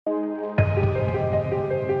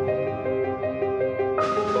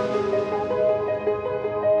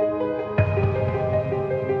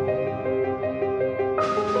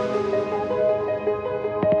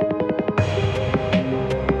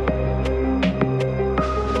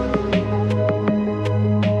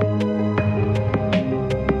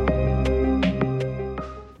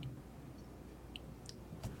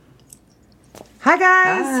Hi,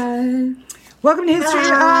 guys. Hi. Welcome to History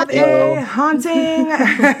of a Haunting.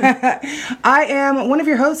 I am one of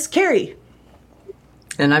your hosts, Carrie.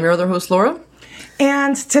 And I'm your other host, Laura.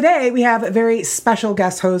 And today we have a very special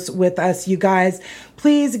guest host with us, you guys.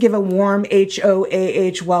 Please give a warm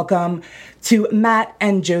HOAH welcome to Matt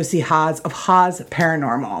and Josie Haas of Haas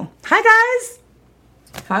Paranormal. Hi, guys.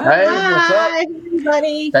 Hi. Hey, what's up? Hi,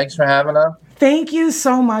 everybody. Thanks for having us. Thank you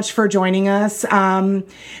so much for joining us.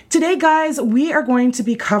 Today, guys, we are going to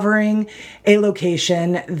be covering a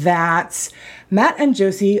location that Matt and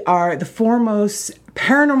Josie are the foremost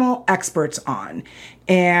paranormal experts on.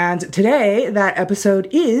 And today, that episode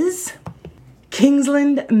is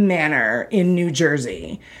Kingsland Manor in New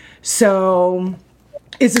Jersey. So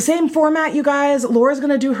it's the same format, you guys. Laura's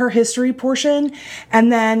going to do her history portion.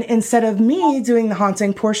 And then instead of me doing the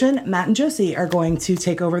haunting portion, Matt and Josie are going to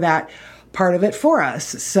take over that part of it for us.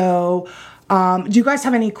 So do you guys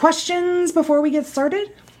have any questions before we get started?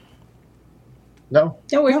 No.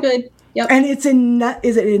 No, we're good. Yep. And it's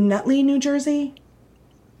is it in Nutley, New Jersey?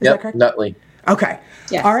 Is that correct? Nutley. Okay.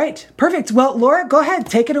 Yes. All right. Perfect. Well, Laura, go ahead.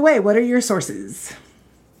 Take it away. What are your sources?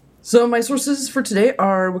 So my sources for today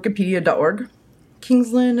are wikipedia.org,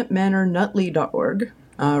 kingslandmanornutley.org,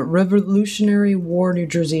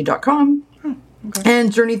 revolutionarywarnewjersey.com,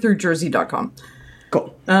 and journeythroughjersey.com.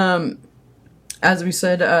 Cool. As we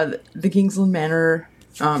said, the Kingsland Manor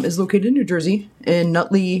is located in New Jersey, in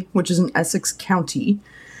Nutley, which is in Essex County.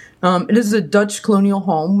 It is a Dutch colonial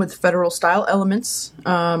home with federal-style elements.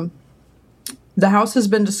 The house has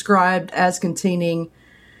been described as containing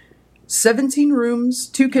 17 rooms,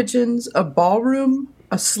 2 kitchens, a ballroom,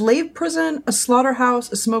 a slave prison, a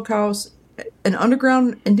slaughterhouse, a smokehouse, an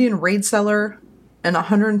underground Indian raid cellar, and a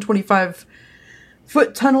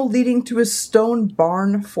 125-foot tunnel leading to a stone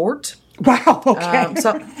barn fort. Wow. Okay.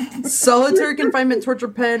 Solitary confinement torture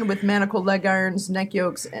pen with manacled leg irons, neck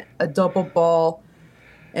yokes, a double ball,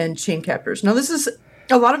 and chain captors. Now,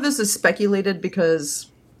 a lot of this is speculated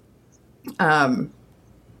because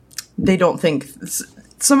they don't think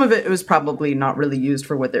some of it was probably not really used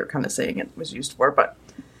for what they were kind of saying it was used for, but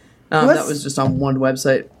that was just on one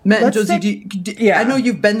website. Matt and Josie, I know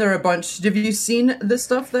you've been there a bunch. Have you seen this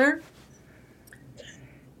stuff there?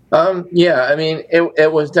 Yeah, I mean,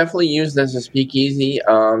 it was definitely used as a speakeasy.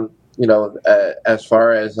 As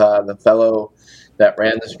far as the fellow that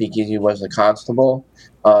ran the speakeasy was a constable.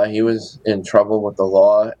 He was in trouble with the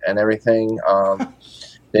law and everything.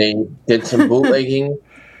 They did some bootlegging.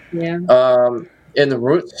 Yeah. In the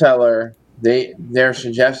root cellar, they're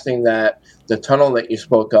suggesting that the tunnel that you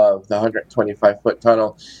spoke of, the 125-foot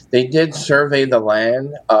tunnel, they did survey the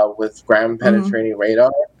land with ground-penetrating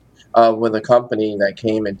radar. With a company that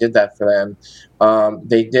came and did that for them.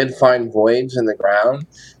 They did find voids in the ground.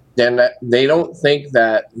 Then they don't think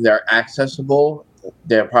that they're accessible.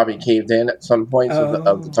 They're probably caved in at some points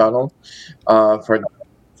of the tunnel for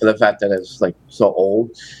the fact that it's like so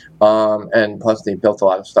old. And plus they built a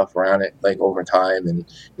lot of stuff around it like over time. And,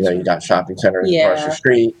 you got shopping centers across the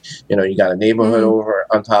street. You got a neighborhood over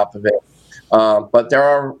on top of it. But there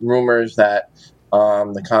are rumors that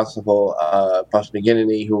the constable, Bus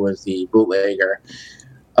McGinnity, who was the bootlegger,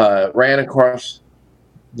 ran across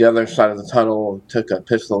the other side of the tunnel, took a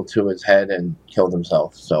pistol to his head, and killed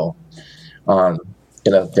himself. So,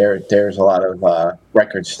 there's a lot of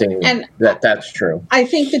records stating that's true. I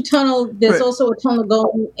think the tunnel, there's also a tunnel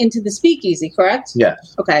going into the speakeasy, correct?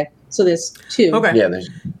 Yes. Okay. So there's 2. Okay.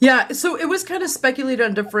 Yeah, so it was kind of speculated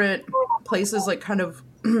on different places, like kind of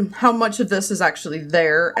how much of this is actually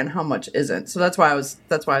there and how much isn't. So that's why I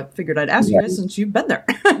figured I'd ask you guys since you've been there.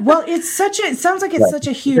 Well, it sounds like it's such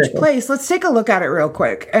a huge place. Let's take a look at it real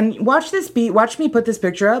quick and watch me put this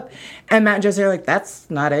picture up. And Matt and Jesse are like, that's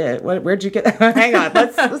not it. Where'd you get that? Hang on.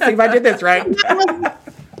 Let's see if I did this right.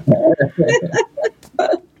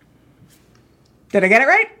 Did I get it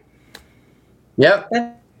right? Yep.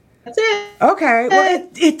 That's it. Okay. Well,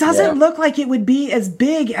 it doesn't look like it would be as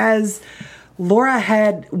big as Laura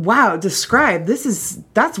had, described.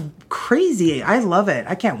 That's crazy. I love it.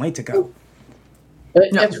 I can't wait to go.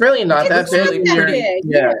 It's really not that big.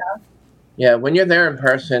 Yeah, when you're there in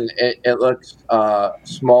person, it looks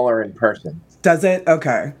smaller in person. Does it?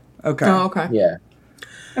 Okay. Oh, okay. Yeah.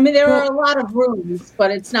 I mean, there are a lot of rooms,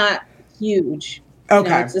 but it's not huge.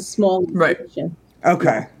 Okay. It's a small mansion.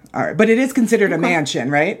 Okay. All right. But it is considered a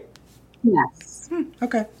mansion, right? Yes.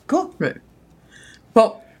 Okay. Cool. Right.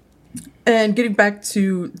 Well, and getting back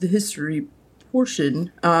to the history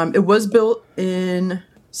portion, it was built in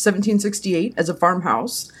 1768 as a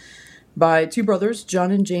farmhouse by 2 brothers,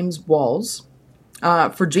 John and James Walls,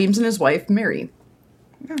 for James and his wife, Mary.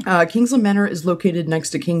 Kingsland Manor is located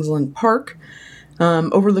next to Kingsland Park,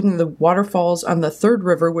 overlooking the waterfalls on the Third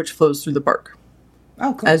River, which flows through the park.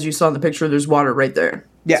 Oh, cool. As you saw in the picture, there's water right there.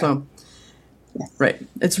 Yeah. So, right.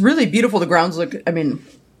 It's really beautiful. The grounds look, I mean,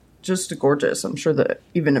 just gorgeous. I'm sure that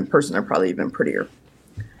even in person, they're probably even prettier.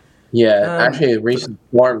 Yeah, actually, a recent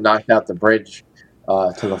storm knocked out the bridge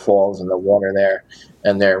to the falls and the water there,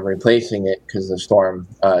 and they're replacing it because the storm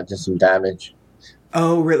did some damage.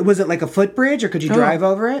 Oh, really? Was it like a footbridge, or could you drive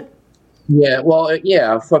over it? Yeah, well,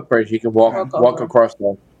 a footbridge. You can walk across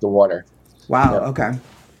the water. Wow. Yeah. Okay.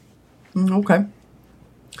 Okay.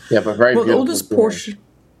 Yeah, but very well, the beautiful. oldest portion.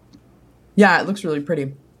 Yeah, it looks really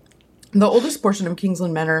pretty. The oldest portion of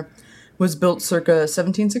Kingsland Manor was built circa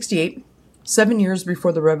 1768, 7 years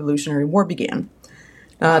before the Revolutionary War began.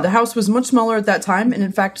 The house was much smaller at that time, and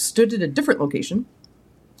in fact stood at a different location,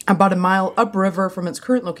 about a mile upriver from its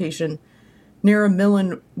current location, near a mill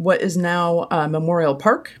in what is now Memorial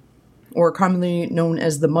Park, or commonly known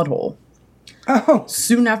as the Mud Hole. Oh,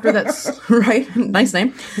 Soon after that, right? Nice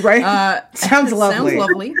name. right. Sounds lovely. Sounds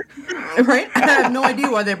lovely. Right? I have no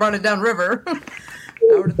idea why they brought it downriver.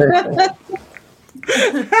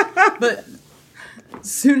 But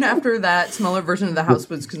soon after that smaller version of the house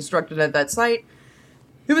was constructed at that site,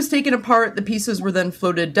 it was taken apart. The pieces were then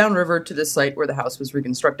floated downriver to the site where the house was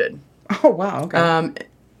reconstructed. Oh, wow. Okay.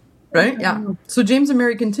 Right? Yeah. So James and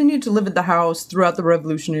Mary continued to live at the house throughout the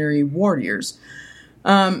Revolutionary War years.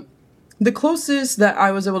 The closest that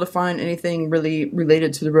I was able to find anything really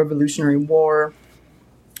related to the Revolutionary War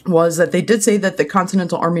was that they did say that the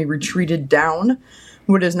Continental Army retreated down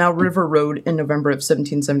what is now River Road in November of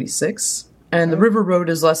 1776. And the River Road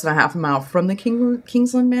is less than a half a mile from the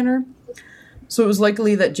Kingsland Manor. So it was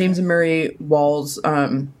likely that James and Mary Walls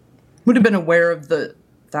would have been aware of the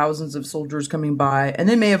thousands of soldiers coming by, and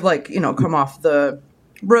they may have come off the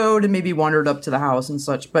road and maybe wandered up to the house and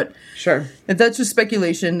such. But Sure. if that's just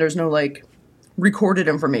speculation, there's no recorded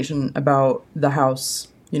information about the house,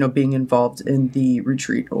 being involved in the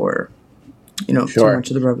retreat or, too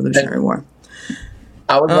much of the Revolutionary War.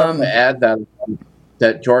 I would love to add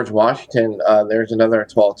that George Washington, there's another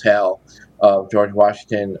tall tale of George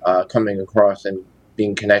Washington coming across and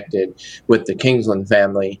being connected with the Kingsland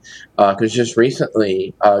family, because just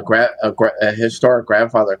recently a historic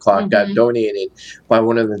grandfather clock got donated by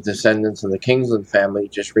one of the descendants of the Kingsland family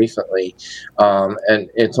just recently, and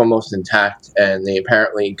it's almost intact, and they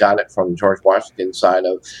apparently got it from George Washington's side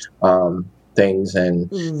of things, and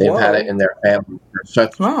they've had it in their family for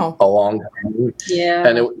such a long time. Yeah.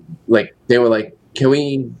 And they were like, can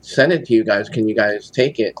we send it to you guys? Can you guys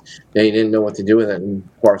take it? They didn't know what to do with it. And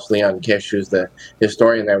of course, Leon Kish, who's the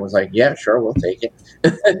historian there, was like, yeah, sure, we'll take it.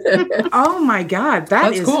 Oh my God.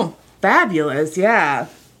 That's cool. Fabulous. Yeah.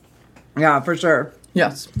 Yeah, for sure.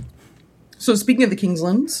 Yes. So speaking of the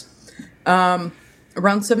Kingslands, around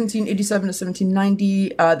 1787 to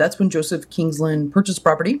 1790, that's when Joseph Kingsland purchased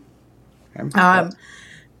property.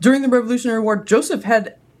 During the Revolutionary War, Joseph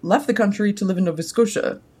had left the country to live in Nova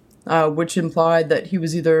Scotia, which implied that he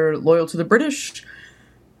was either loyal to the British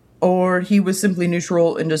or he was simply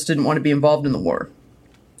neutral and just didn't want to be involved in the war.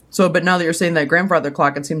 So, but now that you're saying that grandfather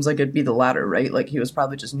clock, it seems like it'd be the latter, right? Like he was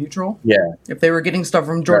probably just neutral. Yeah. If they were getting stuff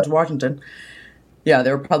from George Washington,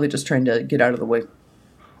 they were probably just trying to get out of the way.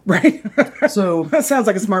 Right. So That sounds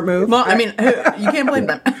like a smart move. well, I mean, you can't blame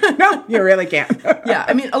them. No, you really can't. Yeah,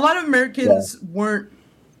 I mean, a lot of Americans weren't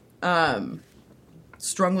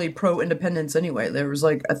strongly pro-independence anyway. There was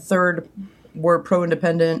a third were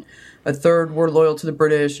pro-independent, a third were loyal to the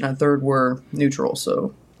British, and a third were neutral.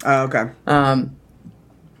 So, Oh, okay.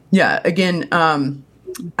 yeah, again,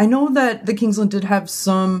 I know that the Kingsland did have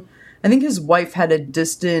some, I think his wife had a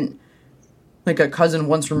distant, a cousin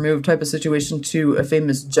once removed type of situation to a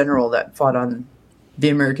famous general that fought on the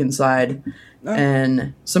American side,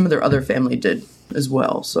 and some of their other family did as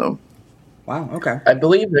well, so. Wow, okay. I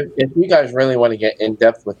believe if you guys really want to get in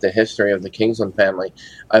depth with the history of the Kingsland family,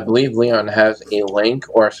 I believe Leon has a link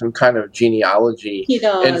or some kind of genealogy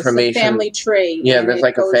information. A family tree. Yeah, there's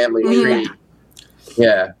a family tree.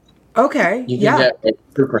 Yeah. Okay. You can get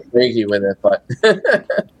super crazy with it, but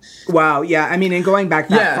Wow, yeah. I mean, and going back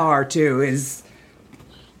that far, too, is...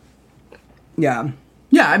 Yeah.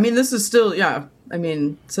 Yeah, I mean, this is still,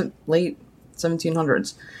 it's late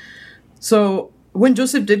 1700s. So when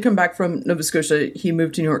Joseph did come back from Nova Scotia, he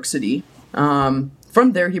moved to New York City. From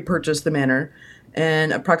there, he purchased the manor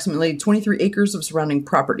and approximately 23 acres of surrounding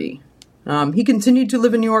property. He continued to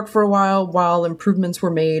live in New York for a while improvements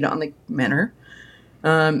were made on the manor.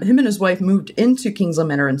 Him and his wife moved into Kingsland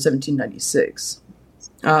Manor in 1796.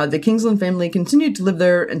 The Kingsland family continued to live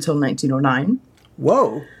there until 1909.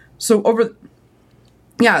 Whoa. So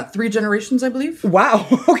Yeah, 3 generations, I believe. Wow.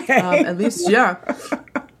 Okay. At least, yeah.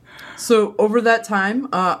 So over that time,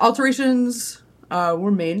 alterations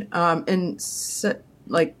were made, and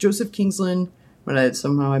Joseph Kingsland.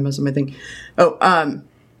 Somehow I messed up my thing.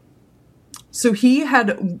 So he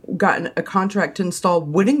had gotten a contract to install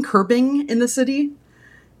wooden curbing in the city.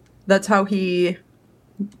 That's how he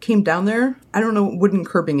came down there. I don't know what wooden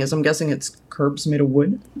curbing is. I'm guessing it's curbs made of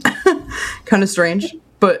wood. Kind of strange,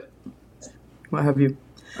 but what have you?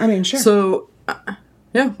 I mean, sure. So,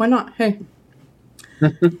 yeah, why not? Hey.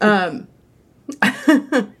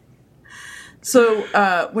 So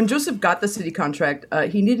when Joseph got the city contract,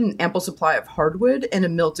 he needed an ample supply of hardwood and a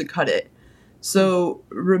mill to cut it. So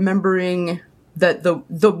remembering that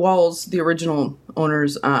the Walls, the original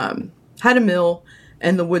owners, had a mill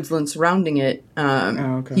and the woodsland surrounding it,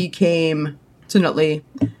 he came to Nutley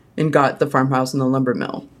and got the farmhouse and the lumber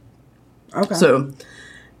mill. Okay. So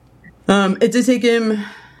it did take him,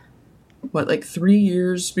 3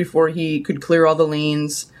 years before he could clear all the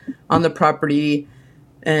liens on the property,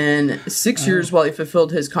 and 6 years while he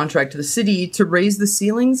fulfilled his contract to the city to raise the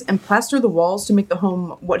ceilings and plaster the walls to make the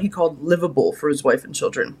home what he called livable for his wife and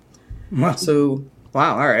children. Wow. So,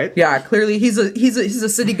 wow. All right. yeah, clearly he's a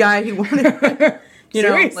city guy. He wanted,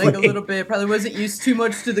 Seriously? a little bit. Probably wasn't used too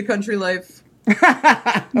much to the country life.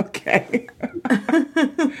 Okay.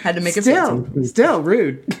 Had to make it fancy. Still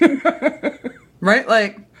rude.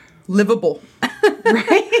 Right? Livable.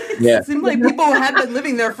 Right? Yeah. It seemed like people had been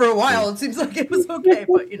living there for a while. It seems like it was okay,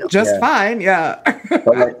 but Just fine. Yeah.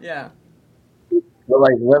 But yeah.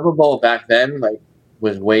 livable back then,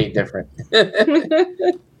 was way different.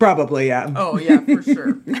 Probably, yeah. Oh, yeah, for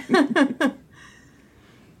sure.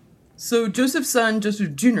 So Joseph's son,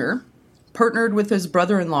 Joseph Jr., partnered with his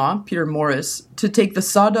brother-in-law, Peter Morris, to take the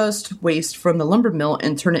sawdust waste from the lumber mill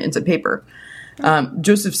and turn it into paper.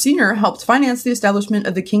 Joseph Sr. helped finance the establishment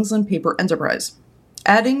of the Kingsland Paper Enterprise.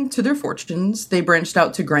 Adding to their fortunes, they branched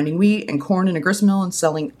out to grinding wheat and corn in a grist mill and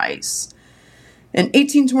selling ice. In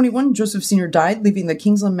 1821, Joseph Sr. died, leaving the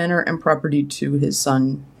Kingsland Manor and property to his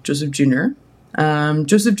son, Joseph Jr.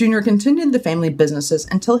 Joseph Jr. continued the family businesses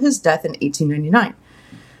until his death in 1899.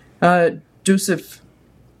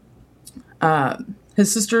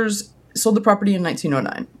 His sisters sold the property in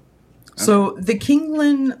 1909. Okay. So the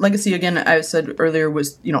Kingsland legacy, again, I said earlier,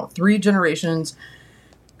 was 3 generations,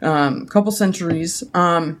 couple centuries.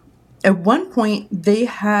 At one point, they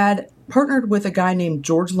had partnered with a guy named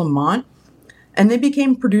George Lamont, and they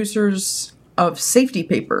became producers of safety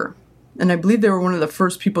paper. And I believe they were one of the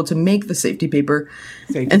first people to make the safety paper.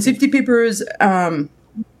 Safety paper is,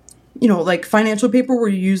 like financial paper where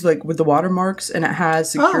you use with the watermarks and it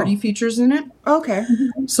has security features in it. Okay.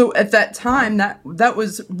 So at that time, that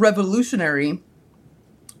was revolutionary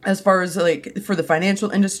as far as for the financial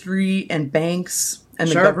industry and banks and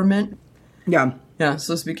the government. Yeah. Yeah.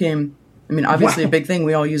 So this became, obviously a big thing.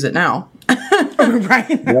 We all use it now. Right.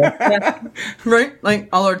 Yeah. Right?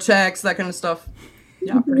 All our checks, that kind of stuff.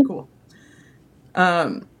 Yeah, pretty cool.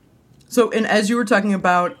 So, and as you were talking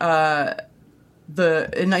about,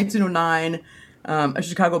 in 1909, a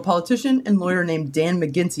Chicago politician and lawyer named Dan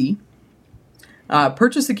McGinty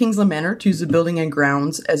purchased the Kingsland Manor to use the building and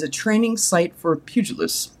grounds as a training site for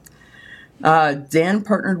pugilists. Dan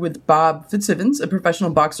partnered with Bob Fitzsimmons, a professional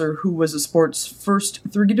boxer who was the sport's first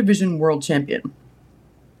 3-division world champion.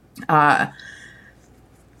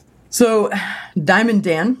 So Diamond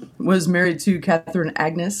Dan was married to Catherine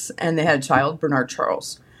Agnes, and they had a child, Bernard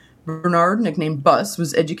Charles. Bernard, nicknamed Bus,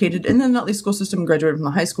 was educated in the Nutley school system and graduated from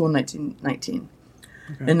the high school in 1919.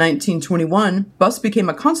 Okay. In 1921, Bus became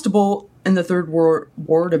a constable in the 3rd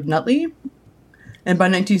Ward of Nutley. And by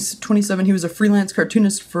 1927, he was a freelance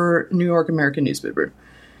cartoonist for New York American newspaper.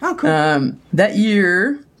 Oh, cool. That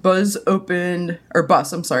year, Bus, okay.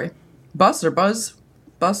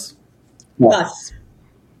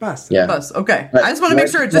 Yeah. Bus, okay. I just want to make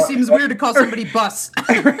sure. It just seems weird to call somebody Bus.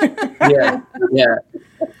 Yeah.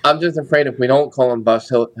 I'm just afraid if we don't call him Bus,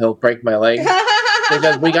 he'll break my leg.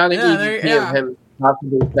 Because we got an EVP of him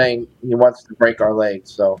possibly saying he wants to break our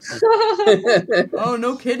legs. So. Oh,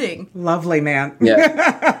 no kidding. Lovely man.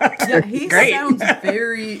 Yeah. Yeah, he sounds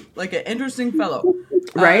very like an interesting fellow.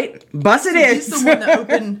 Right? Bus it is. He's the one that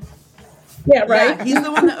opened. Yeah, right. Yeah, he's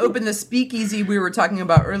the one that opened the speakeasy we were talking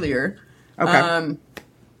about earlier. Okay.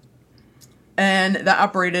 And that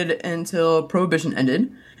operated until Prohibition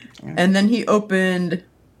ended. Yeah. And then he opened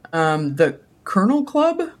the Colonel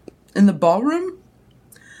Club in the ballroom.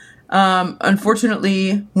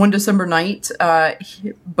 Unfortunately, one December night,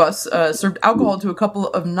 Bus served alcohol to a couple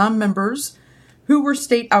of non-members who were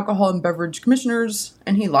state alcohol and beverage commissioners,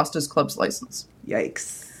 and he lost his club's license.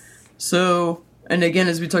 Yikes. So And again,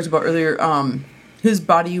 as we talked about earlier, his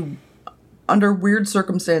body, under weird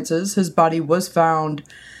circumstances, his body was found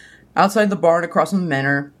outside the barn across from the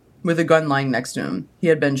manor with a gun lying next to him. He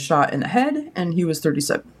had been shot in the head, and he was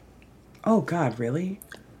 37. Oh, God, really?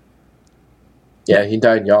 Yeah, he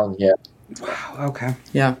died young, yeah. Wow, okay.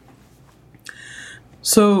 Yeah.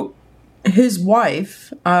 So his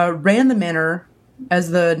wife ran the manor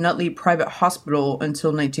as the Nutley Private Hospital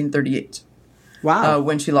until 1938. Wow.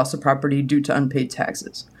 When she lost the property due to unpaid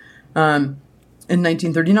taxes. In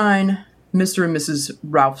 1939, Mr. and Mrs.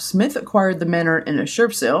 Ralph Smith acquired the manor in a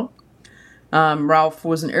sheriff's sale. Ralph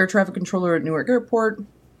was an air traffic controller at Newark Airport,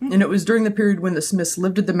 and it was during the period when the Smiths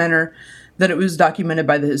lived at the manor that it was documented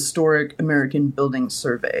by the Historic American Building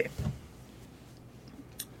Survey.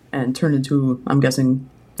 And turned into, I'm guessing,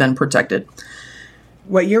 then protected.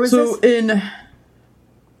 What year was So this? in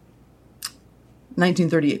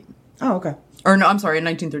 1938. Oh, okay. Or no, I'm sorry, in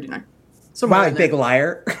 1939. Wow, big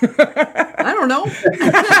liar. I don't know.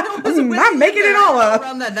 I'm making it all up.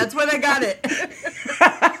 Around that. That's when I got it.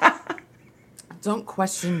 Don't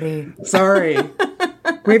question me. Sorry.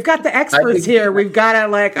 We've got the experts here. We've got to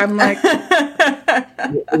I'm like.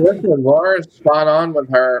 Listen, Laura's spot on with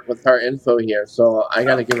her info here, so I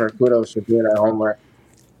got to give her kudos for doing her homework.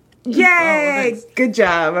 Yay! Good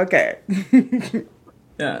job. Okay.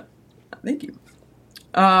 Yeah. Thank you.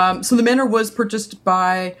 So the manor was purchased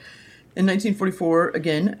in 1944,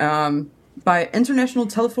 again, by International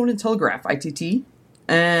Telephone and Telegraph, ITT,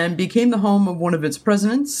 and became the home of one of its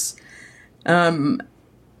presidents,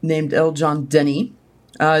 named L. John Denny.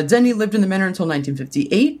 Denny lived in the manor until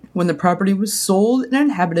 1958, when the property was sold and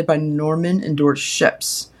inhabited by Norman and Doris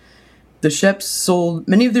Sheps. The Sheps sold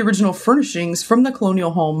many of the original furnishings from the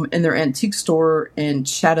colonial home in their antique store in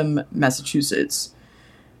Chatham, Massachusetts,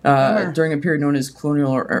 during a period known as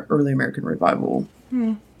Colonial or Early American Revival.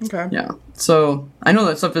 Okay. Yeah. So I know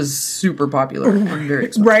that stuff is super popular and very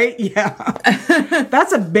expensive. Right? Yeah.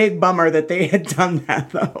 That's a big bummer that they had done that,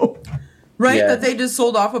 though. Right? Yeah. That they just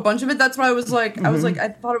sold off a bunch of it. That's why I was like, I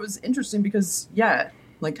thought it was interesting because, yeah,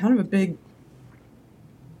 like kind of a big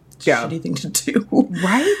shitty thing to do.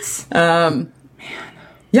 Right?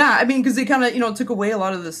 Yeah, I mean, because they kind of, took away a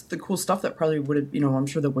lot of the cool stuff that probably would have, I'm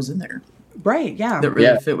sure that was in there. Right, yeah. That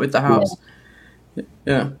really fit with the house.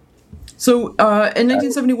 Yeah. So, in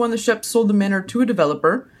 1971, the Sheps sold the manor to a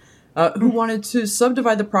developer who wanted to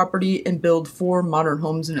subdivide the property and build 4 modern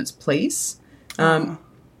homes in its place.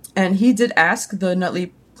 And he did ask the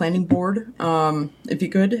Nutley Planning Board if he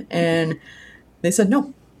could, and they said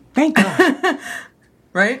no. Thank God.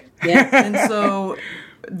 Right? Yeah. And so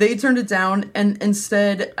they turned it down, and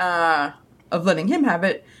instead of letting him have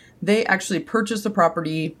it, they actually purchased the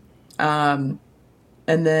property.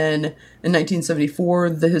 And then in 1974,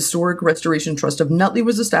 the Historic Restoration Trust of Nutley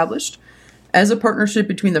was established as a partnership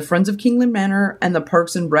between the Friends of Kingland Manor and the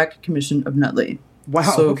Parks and Rec Commission of Nutley. Wow.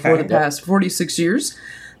 So okay. for the past 46 years,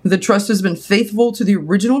 the trust has been faithful to the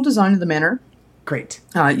original design of the manor. Great.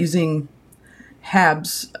 Using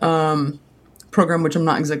HAB's program, which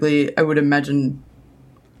I would imagine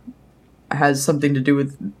has something to do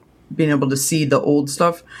with being able to see the old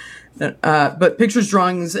stuff. But pictures,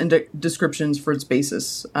 drawings, and descriptions for its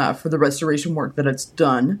basis for the restoration work that it's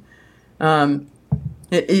done.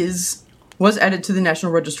 It was added to the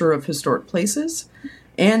National Register of Historic Places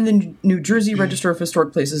and the New Jersey Register of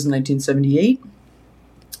Historic Places in 1978.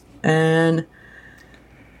 And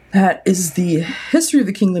that is the history of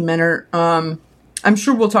the Kingland Manor. I'm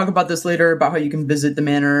sure we'll talk about this later, about how you can visit the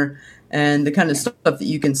manor and the kind of stuff that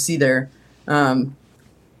you can see there.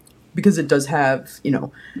 Because it does have,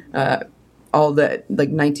 all that,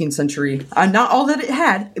 19th century, not all that it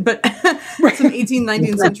had, but some 18th,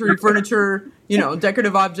 19th century furniture,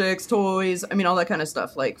 decorative objects, toys, all that kind of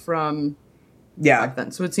stuff, from back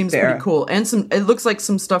then. So it seems pretty cool. And it looks like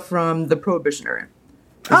some stuff from the Prohibition era.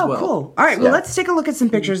 Oh, cool. All right, well, let's take a look at some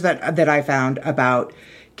pictures that I found about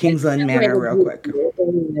Kingsland Manor real quick.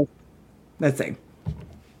 Let's see.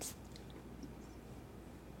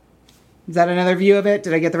 Is that another view of it?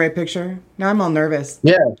 Did I get the right picture? Now I'm all nervous.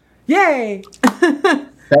 Yeah. Yay! That's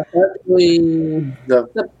actually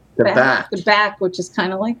the back. The back, which is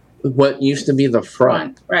kind of like what used to be the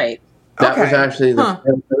front. Right. That was Okay. actually the front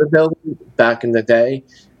of the building back in the day.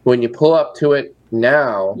 When you pull up to it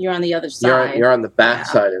now, You're on the other side. you're on the back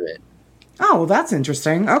side of it. Oh, well, that's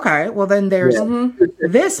interesting. Okay, well, then there's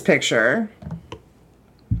this picture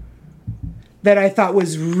that I thought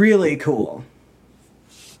was really cool.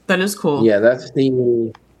 That is cool. Yeah, that's the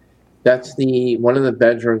one of the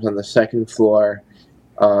bedrooms on the second floor.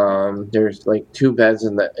 There's 2 beds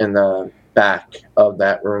in the back of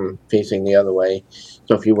that room facing the other way.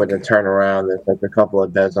 So if you were to turn around, there's like a couple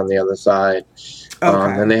of beds on the other side.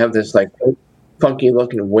 Okay. And they have this like funky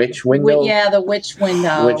looking witch window. Yeah, the witch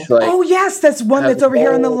window. Which like Oh yes, that's one has that's over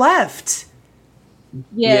here on the all- left.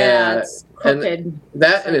 yeah, it's and crooked.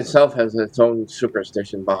 that in itself has its own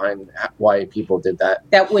superstition behind why people did that.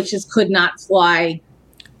 That witches could not fly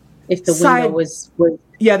if the Side- window was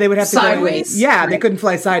Yeah, they would have to Sideways? Go, yeah, they Right. couldn't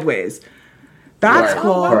fly sideways. That's Right.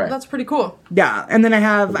 cool. Oh, wow, Correct. that's pretty cool. Yeah, and then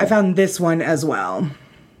I found this one as well.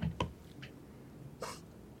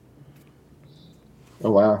 Oh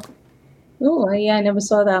wow. Oh, yeah, I never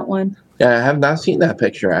saw that one. Yeah, I have not seen that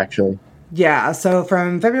picture actually. Yeah, so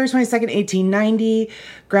from February 22nd, 1890,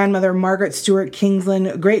 grandmother Margaret Stewart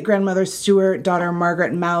Kingsland, great-grandmother Stewart, daughter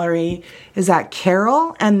Margaret Mallory. Is that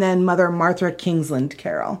Carol? And then mother Martha Kingsland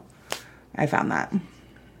Carol. I found that.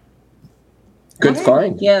 Good Okay.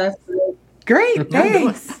 find. Yeah, that's great. Great,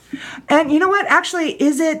 thanks. And you know what? Actually,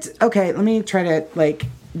 is it... Okay, let me try to, like,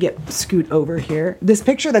 scoot over here. This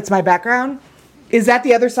picture that's my background, is that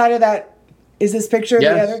the other side of that... Is this picture the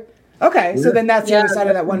Yes. other... Okay, so then that's the Yeah, other side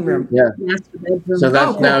of that one room. Yeah. master bedroom. So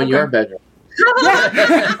that's Oh, now cool. your bedroom.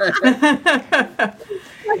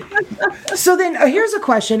 So then here's a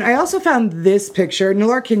question. I also found this picture.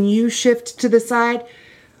 Nora, can you shift to the side?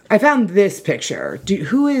 I found this picture.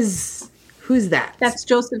 Who is that? That's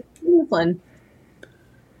Joseph Cleveland.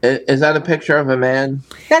 Is that a picture of a man?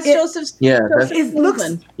 That's It- Joseph. Yeah, Joseph it looks-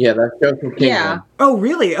 Cleveland. Yeah, that's Joseph King. Yeah. Oh,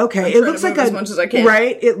 really? Okay. I'm It trying looks to like move as much as I can.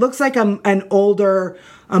 right. It looks like a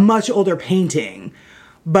much older painting.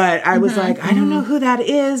 But I was like, I don't know who that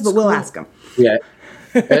is, but we'll ask him. Yeah.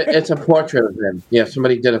 It's a portrait of him. Yeah,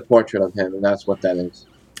 somebody did a portrait of him, and that's what that is.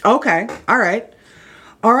 Okay. All right.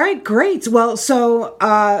 All right. Great. Well, so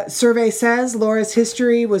survey says Laura's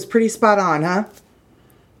history was pretty spot on, huh?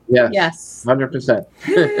 Yeah. Yes. 100%.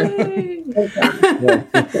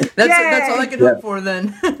 That's all I could hope for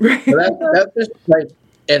then. But that's just like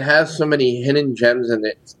it has so many hidden gems in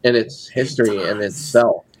its history and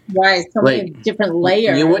itself. Right. So many Like, different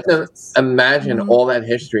layers. You wouldn't imagine all that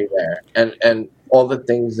history there and all the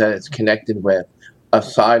things that it's connected with,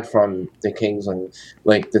 aside from the Kings and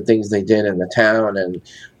like the things they did in the town and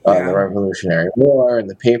Yeah. the Revolutionary War and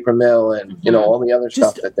the paper mill and all the other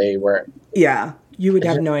Just- stuff that they were Yeah. You would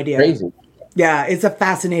have no idea. crazy. Yeah. It's a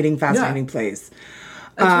fascinating place.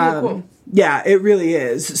 That's really cool. Yeah, it really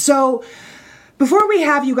is. So, before we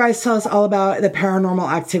have you guys tell us all about the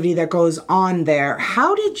paranormal activity that goes on there,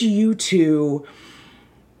 how did you two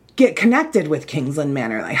get connected with Kingsland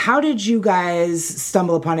Manor? Like, how did you guys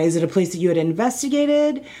stumble upon it? Is it a place that you had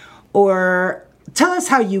investigated? Or tell us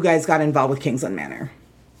how you guys got involved with Kingsland Manor.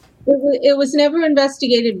 It was never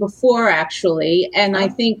investigated before, actually. And I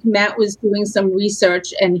think Matt was doing some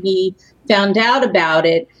research and he found out about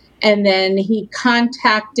it. And then he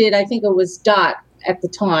contacted, I think it was Dot at the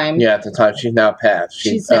time. Yeah, at the time she's now passed.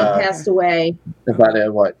 She's now passed away.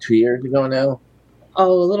 About 2 years ago now.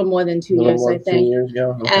 Oh, a little more than 2 A little years, more I than 2 think. years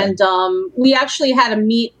ago. Okay. And we actually had to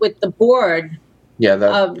meet with the board yeah,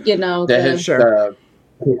 the of, the Sure.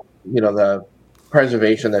 the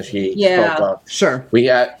preservation that she Yeah. spoke of. Sure. We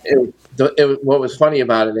had what was funny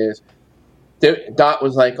about it is Dot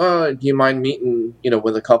was like, "Oh, do you mind meeting,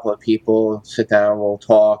 with a couple of people? Sit down, we'll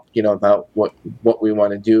talk, about what we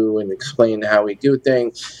want to do and explain how we do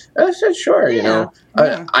things." And I said, "Sure, Yeah.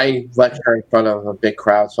 I lecture in front of a big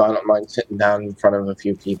crowd, so I don't mind sitting down in front of a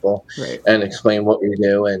few people Right. and explain what we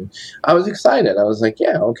do." And I was excited. I was like,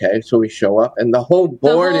 "Yeah, okay." So we show up, and the whole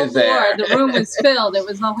board is there. The room was filled. It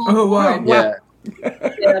was the whole Oh, wow. board. Yeah,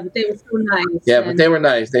 Yeah, but they were so nice. yeah, and but they were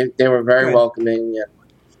nice. They were very Good. welcoming. And,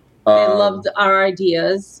 they loved our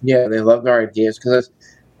ideas. Yeah, they loved our ideas because,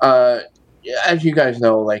 as you guys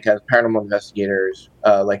know, like as paranormal investigators,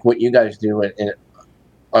 like what you guys do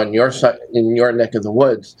on your side, in your neck of the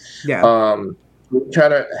woods, Yeah. we try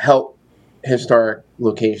to help historic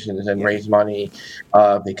locations and raise money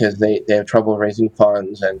because they have trouble raising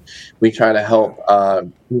funds, and we try to help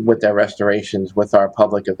with their restorations with our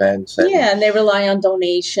public events. And, Yeah, and they rely on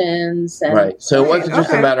donations. And right. So it wasn't just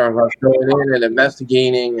Okay. a matter of us going in and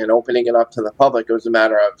investigating and opening it up to the public. It was a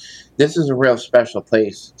matter of, this is a real special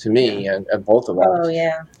place to me and both of us. Oh,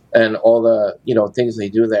 yeah. And all the, things they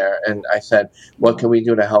do there. And I said, what can we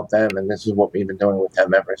do to help them? And this is what we've been doing with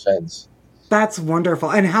them ever since. That's wonderful.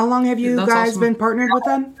 And how long have you That's guys awesome. been partnered with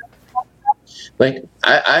them? Like,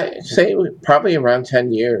 I say probably around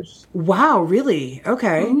 10 years. Wow, really?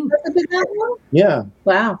 Okay. That's a big one? Yeah.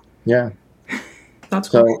 Wow. Yeah. That's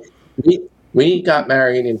cool. So we got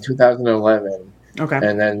married in 2011. Okay.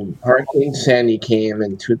 And then Hurricane Sandy came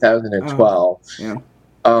in 2012. Yeah.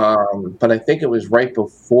 But I think it was right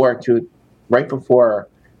before right before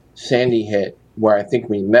Sandy hit, where I think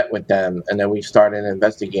we met with them, and then we started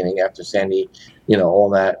investigating after Sandy, all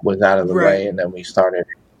that was out of the way, and then we started.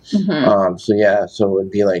 Mm-hmm. So it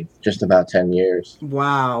would be like just about 10 years.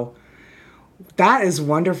 Wow. That is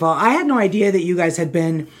wonderful. I had no idea that you guys had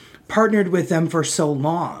been partnered with them for so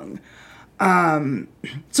long.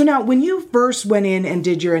 So now, when you first went in and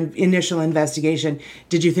did your initial investigation,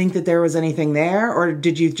 did you think that there was anything there, or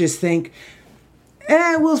did you just think,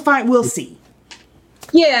 we'll see?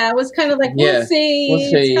 Yeah, it was kind of like, we'll see.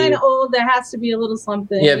 It's kind of old. There has to be a little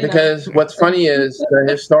something. Yeah, because what's funny is the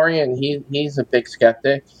historian, he's a big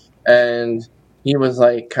skeptic, and he was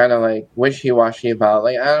kind of wishy-washy about,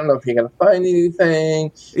 I don't know if you're going to find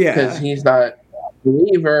anything, because he's not a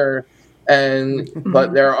believer.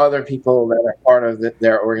 But there are other people that are part of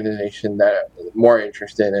their organization that are more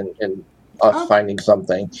interested in us finding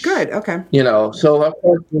something. Good, okay. So of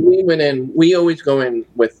course, when we went in, we always go in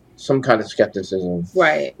with some kind of skepticism.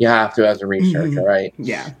 Right. You have to as a researcher, right?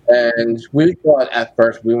 Yeah. And we thought at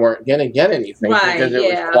first we weren't going to get anything because it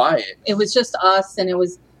was quiet. It was just us, and it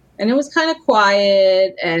was kind of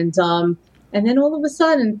quiet, and then all of a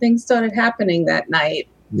sudden things started happening that night.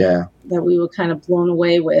 Yeah. That we were kind of blown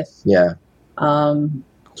away with. Yeah. Some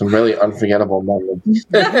really unforgettable moments.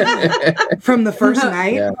 From the first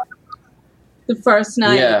night? Yeah. The first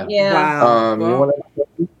night. Yeah. Wow.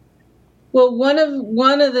 Well,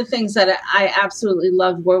 one of the things that I absolutely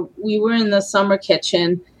loved were we were in the summer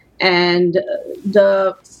kitchen, and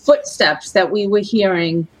the footsteps that we were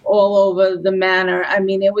hearing all over the manor. I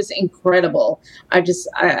mean, it was incredible. I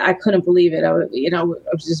couldn't believe it. I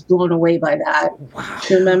was just blown away by that. Wow.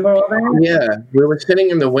 Do you remember all that? Yeah, we were sitting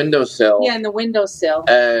in the windowsill. Yeah, in the windowsill.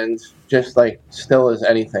 And just still as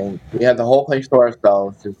anything. We had the whole place to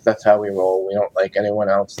ourselves. That's how we roll. We don't like anyone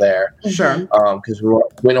else there. Sure. Because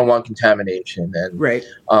we don't want contamination. And right.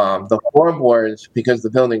 The floorboards, because the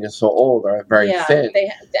building is so old, are very thin.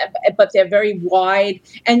 But they're very wide,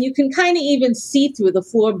 and you can kind of even see through the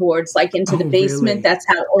floorboards, into the basement. Really? That's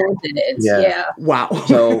how old it is. Yeah. Wow.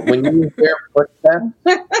 So when you hear footsteps,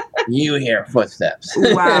 you hear footsteps.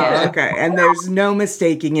 Wow. Okay. And there's no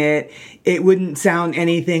mistaking it. It wouldn't sound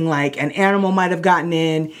anything like an animal might have gotten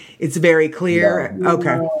in. It's very clear. No.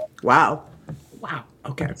 Okay. Wow. Wow.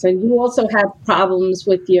 Okay. So you also had problems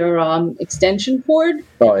with your extension cord.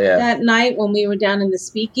 Oh yeah. That night when we were down in the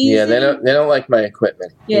speakeasy. Yeah, they don't like my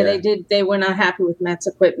equipment. Yeah, they did. They were not happy with Matt's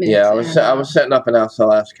equipment. Yeah, I was setting up an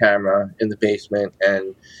SLS camera in the basement,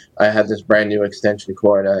 and I had this brand new extension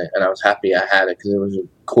cord, and I was happy I had it because it was a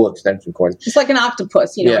cool extension cord. Just like an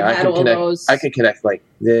octopus, I could connect like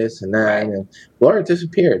this and that, right. And Laura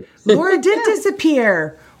disappeared. Laura did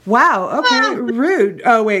disappear. Wow. Okay. Rude.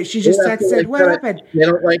 Oh wait, she just texted. What happened? They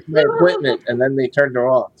don't like my equipment, and then they turned her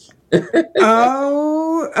off.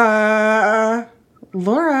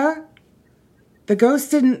 Laura, the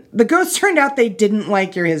ghost turned out they didn't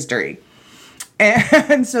like your history,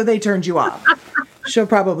 and so they turned you off. She'll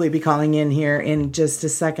probably be calling in here in just a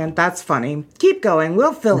second. That's funny. Keep going.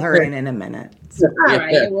 We'll fill her in a minute. All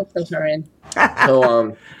right, we'll fill her in.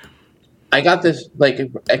 So I got this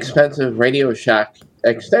expensive Radio Shack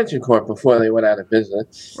extension cord before they went out of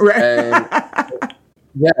business. Right. And,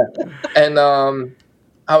 and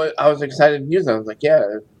I was excited to use it. I was like,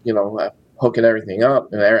 I'm hooking everything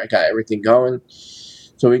up, and I got everything going.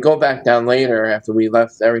 So we go back down later after we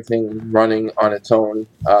left everything running on its own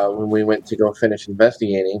when we went to go finish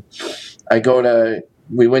investigating.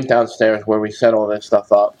 We went downstairs where we set all this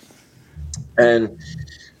stuff up, and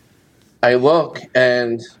I look,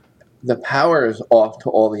 and the power is off to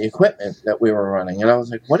all the equipment that we were running. And I was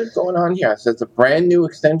like, what is going on here? I said, it's a brand new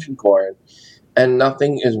extension cord, and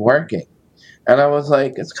nothing is working. And I was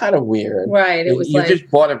like, it's kind of weird. Right. It was you just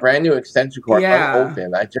bought a brand new extension cord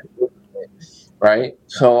unopened. I just right?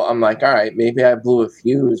 So I'm like, all right, maybe I blew a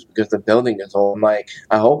fuse because the building is old. I'm like,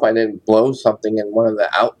 I hope I didn't blow something in one of the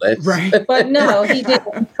outlets. Right. But no, he did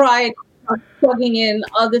try plugging in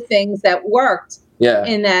other things that worked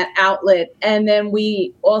in that outlet. And then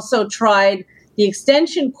we also tried the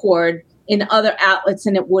extension cord in other outlets,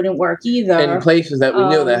 and it wouldn't work either. In places that we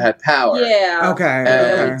knew that had power. Yeah. Okay.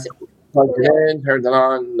 And plugged it in, turned it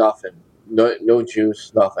on, nothing. No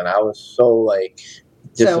juice, nothing. I was so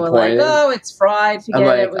disappointed. So we're like, oh, it's fried. I'm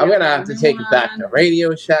going to have to take it back to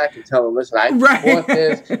Radio Shack and tell them, listen, I bought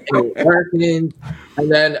this, it's working.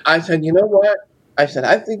 And then I said, you know what? I said,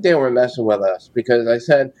 I think they were messing with us because I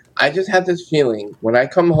said, I just had this feeling when I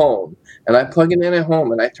come home and I plug it in at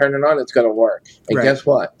home and I turn it on, it's going to work. And guess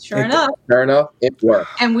what? Sure enough, it worked.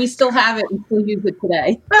 And we still have it and still use it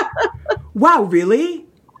today. Wow, really?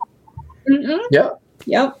 Mm-hmm. Yeah.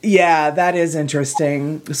 Yep. Yeah, that is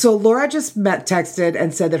interesting. So Laura just texted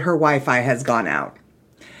and said that her Wi-Fi has gone out.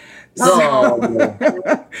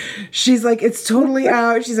 Oh, She's like, it's totally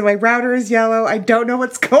out. She said, my router is yellow. I don't know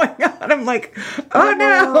what's going on. I'm like, oh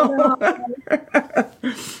no.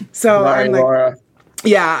 So sorry, I'm like, Laura.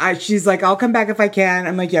 yeah, she's like, I'll come back if I can.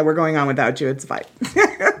 I'm like, yeah, we're going on without you. It's fine.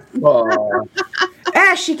 Oh.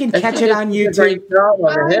 She can catch it on She did a great YouTube. job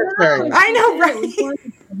on the history. I know, right?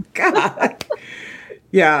 God.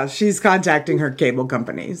 Yeah, she's contacting her cable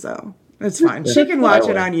company, so it's fine. She can watch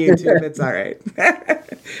it on YouTube. It's all right.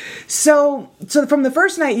 So from the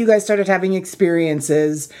first night you guys started having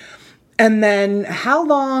experiences, and then how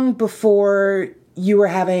long before you were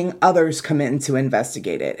having others come in to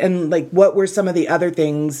investigate it? And like, what were some of the other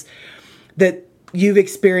things that you've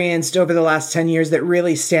experienced over the last 10 years that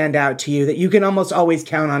really stand out to you that you can almost always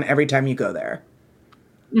count on every time you go there?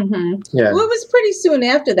 Mm-hmm. Yeah. Well, it was pretty soon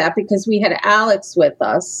after that because we had Alex with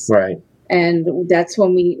us. Right. And that's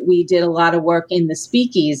when we did a lot of work in the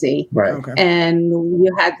speakeasy. Right. Okay. And you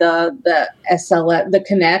had the SLF, the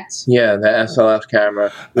Connect. Yeah, the SLF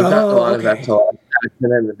camera. We've got a lot of SLF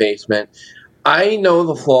action in the basement. I know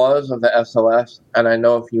the flaws of the SLS, and I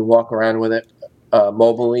know if you walk around with it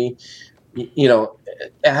mobily, you know,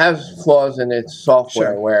 it has flaws in its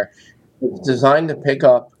software where it's designed to pick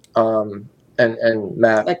up and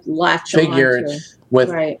map Like latch figures with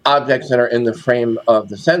Right. objects that are in the frame of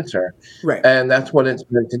the sensor. Right. And that's what it's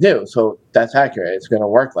meant to do. So that's accurate. It's going to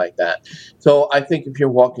work like that. So I think if you're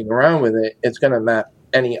walking around with it, it's going to map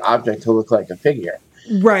any object to look like a figure.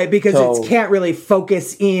 Right, because So- it can't really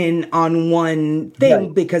focus in on one thing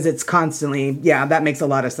Right. because it's constantly, yeah, that makes a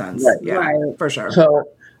lot of sense. Right. Yeah, Right. for sure. So,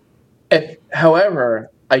 however,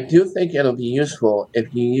 I do think it'll be useful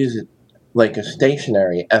if you use it like a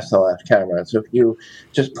stationary SLF camera. So if you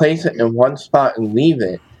just place it in one spot and leave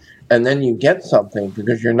it, and then you get something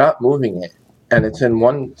because you're not moving it, and it's in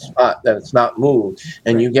one spot that it's not moved,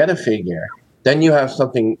 and you get a figure, then you have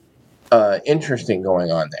something interesting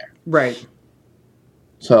going on there. Right.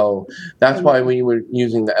 So that's why we were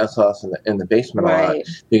using the SLS in the basement a lot, Right.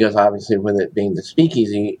 because obviously with it being the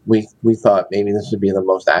speakeasy, we thought maybe this would be the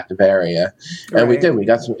most active area. And we Right. did. We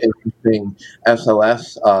got some interesting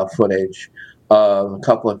SLS footage of a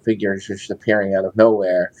couple of figures just appearing out of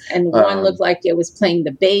nowhere. And one looked like it was playing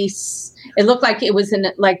the bass. It looked like it was in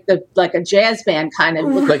like a jazz band kind of.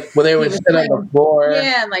 Like when they would was sit on the floor.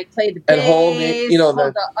 Yeah, and like play the bass, And hold it, you know,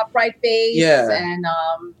 hold the upright bass, Yeah. and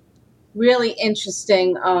really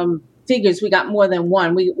interesting figures. We got more than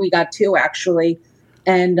one. We got two actually,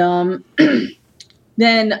 and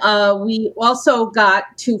then we also got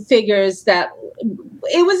two figures that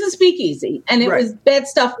it was a speakeasy, and it Right. was bed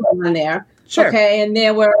stuff on there. Sure. Okay, and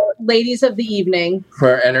there were ladies of the evening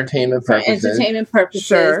For entertainment for purposes. entertainment purposes,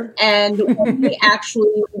 Sure. and we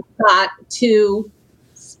actually got two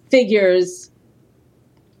figures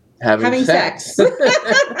having sex.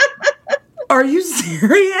 Are you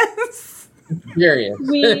serious? Serious.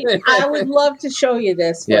 I would love to show you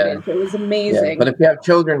this Yeah. footage. It was Yeah, amazing. but if you have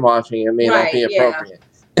children watching, it may not Right, be yeah. appropriate.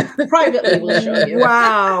 Privately, we'll show you.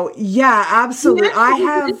 Wow. Yeah, absolutely. I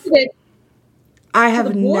have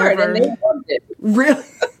the board, never and they loved it. really.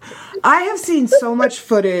 I have seen so much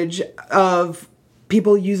footage of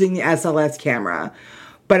people using the SLS camera,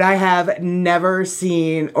 but I have never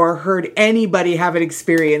seen or heard anybody have an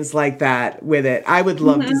experience like that with it. I would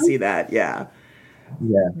love to see that. Yeah.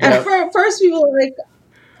 Yeah. At first, we were like,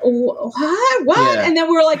 "What? Yeah. And then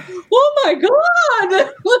we were like, "Oh my god!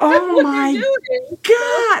 Oh What my they're doing."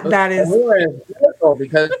 God, that is. We were hysterical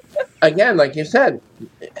because, again, like you said,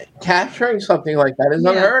 capturing something like that is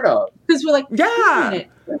Yeah. unheard of. Because we're like, Yeah. "Wait a minute.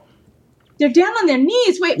 They're down on their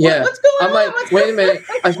knees. Wait, Yeah. what's going I'm on? like, What's wait a going minute.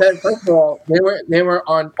 I said, first of all, they were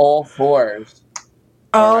on all fours.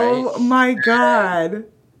 Oh my God.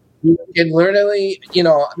 You can literally, you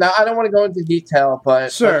know, now I don't want to go into detail,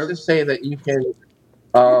 but Sure. let's just say that you can,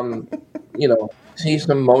 you know, see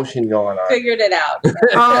some motion going on. Figured it out.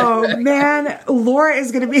 Oh man, Laura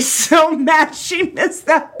is going to be so mad she missed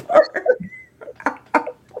that part.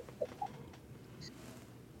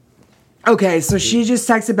 Okay, so she just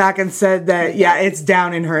texted back and said that, yeah, it's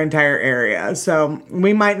down in her entire area. So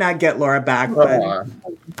we might not get Laura back, but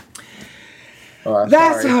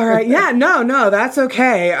that's sorry. all right. Yeah, no, that's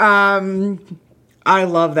okay. I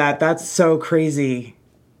love that. That's so crazy.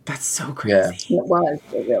 That's so crazy. It was.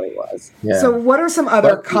 It really was. Yeah. So what are some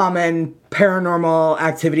other But- common paranormal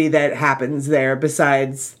activity that happens there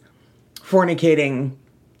besides fornicating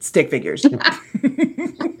stick figures?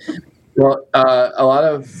 Well, a lot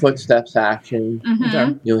of footsteps action. Mhm.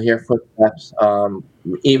 Okay. You'll hear footsteps.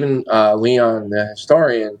 even Leon, the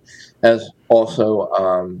historian, has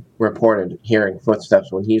also reported hearing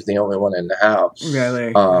footsteps when he's the only one in the house.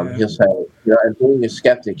 Really? He'll say, and being a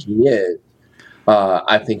skeptic he is,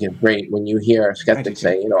 I think it's great when you hear a skeptic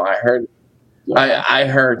say, I heard. Yeah. I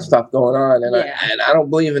heard stuff going on, and I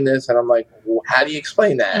don't believe in this. And I'm like, well, how do you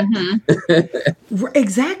explain that? Mm-hmm.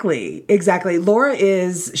 Exactly. Laura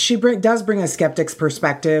does bring a skeptic's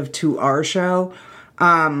perspective to our show.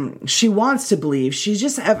 She wants to believe. She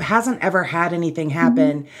just hasn't ever had anything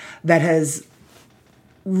happen that has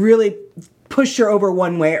really pushed her over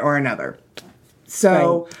one way or another.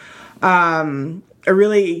 So, I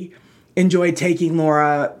really enjoy taking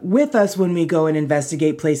Laura with us when we go and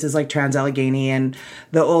investigate places like Trans-Allegheny and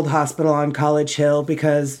the old hospital on College Hill,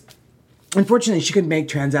 because unfortunately she couldn't make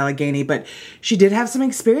Trans-Allegheny, but she did have some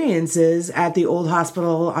experiences at the old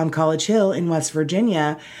hospital on College Hill in West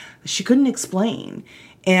Virginia she couldn't explain.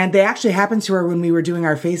 And they actually happened to her when we were doing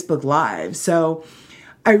our Facebook Live. So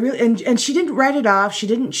I really, and she didn't write it off.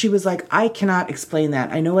 She was like, I cannot explain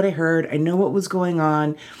that. I know what I heard. I know what was going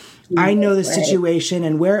on. I know the situation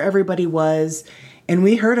and where everybody was. And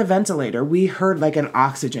we heard a ventilator. We heard like an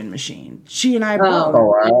oxygen machine. She and I both.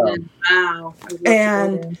 Oh, wow.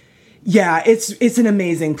 And yeah, it's an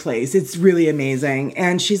amazing place. It's really amazing.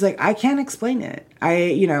 And she's like, I can't explain it.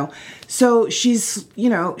 So she's,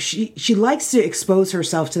 she likes to expose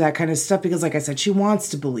herself to that kind of stuff because, like I said, she wants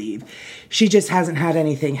to believe. She just hasn't had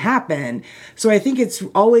anything happen. So I think it's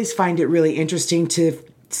always find it really interesting to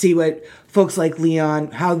see what folks like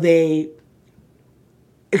Leon, how they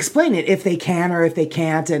explain it, if they can or if they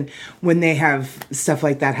can't, and when they have stuff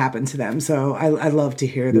like that happen to them. So I love to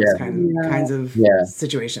hear those kinds of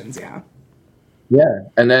situations. Yeah,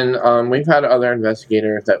 and then we've had other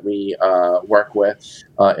investigators that we work with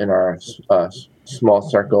in our small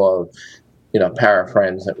circle of para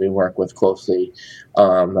friends that we work with closely,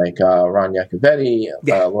 like Ron Iacovetti,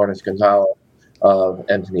 Lourdes Gonzalez of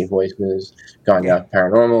Entity Voices, Gonyak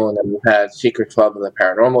Paranormal, and then we've had Secret Club of the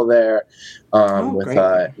Paranormal there with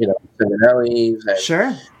Simonellis, and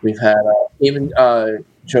sure. We've had even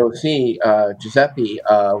Giuseppe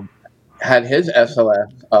had his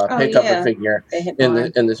SLF pick up a figure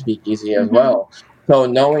in the speakeasy as well. So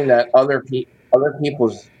knowing that other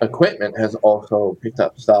people's equipment has also picked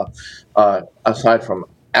up stuff aside from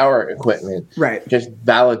our equipment, just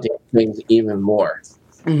validates things even more.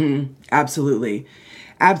 Mm-hmm. Absolutely.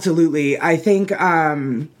 I think,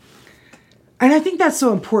 and I think that's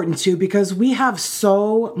so important too, because we have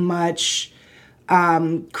so much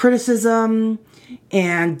criticism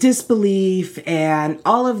and disbelief and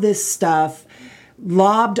all of this stuff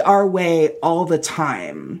lobbed our way all the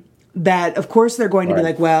time. That of course they're going to be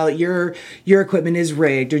like, well, your equipment is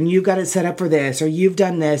rigged, and you've got it set up for this, or you've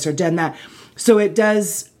done this or done that. So it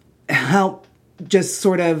does help just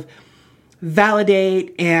sort of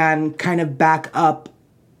validate and kind of back up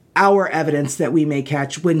our evidence that we may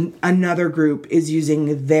catch when another group is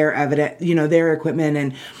using their evidence, their equipment.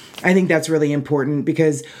 And I think that's really important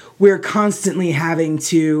because we're constantly having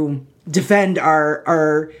to defend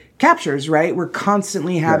our captures, right? We're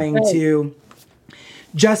constantly having to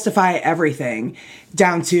justify everything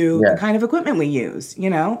down to the kind of equipment we use.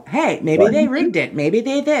 Hey, maybe they rigged it, maybe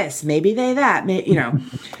they this, maybe they that,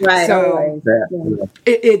 So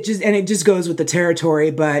it just goes with the territory.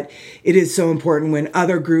 But it is so important when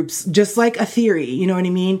other groups, just like a theory, you know what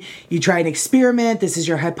I mean? You try an experiment, this is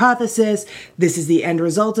your hypothesis, this is the end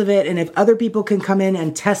result of it, and if other people can come in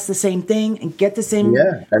and test the same thing and get the same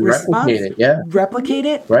and response, replicate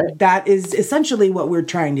it, that is essentially what we're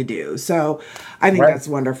trying to do. So I think that's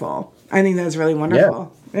wonderful. I think that's really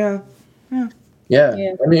wonderful. Yeah.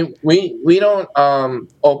 I mean, we don't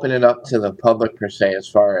open it up to the public per se, as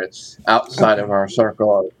far as outside of our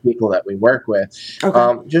circle of people that we work with.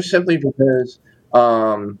 Just simply because,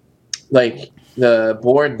 like the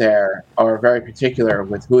board there are very particular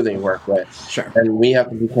with who they work with, and we have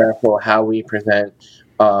to be careful how we present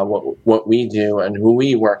what we do and who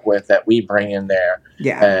we work with that we bring in there.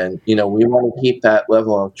 And we want to keep that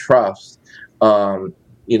level of trust.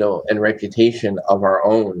 And reputation of our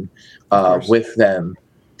own with them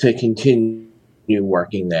to continue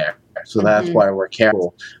working there. So that's why we're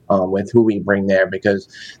careful with who we bring there, because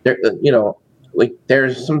there,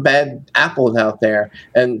 there's some bad apples out there,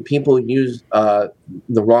 and people use the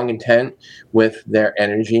wrong intent with their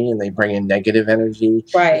energy, and they bring in negative energy.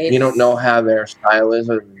 You don't know how their style is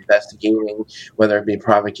of investigating, whether it be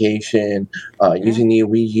provocation, using the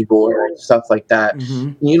Ouija board, and stuff like that.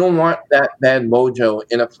 You don't want that bad mojo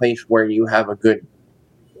in a place where you have a good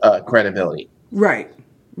credibility. Right.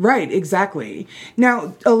 Right, exactly.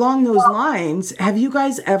 Now, along those lines, have you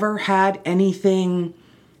guys ever had anything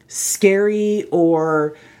scary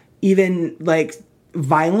or even like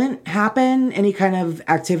violent happen? Any kind of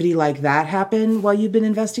activity like that happen while you've been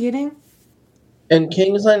investigating? In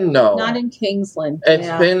Kingsland, no. Not in Kingsland. It's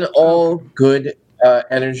yeah. been all good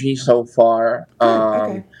energy so far.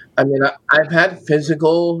 Okay. I mean, I've had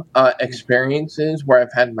physical experiences where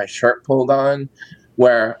I've had my shirt pulled on,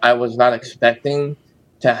 where I was not expecting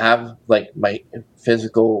to have like my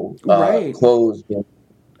physical Right. clothes being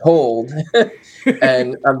pulled,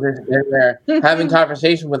 and I'm just in there having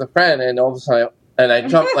conversation with a friend, and all of a sudden, and I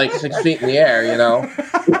jumped like 6 feet in the air, you know.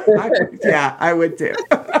 Yeah, I would too.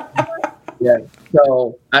 Yeah.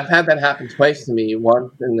 So I've had that happen twice to me.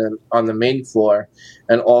 Once on the main floor,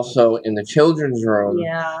 and also in the children's room.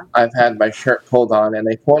 Yeah. I've had my shirt pulled on, and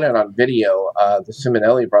they caught it on video. The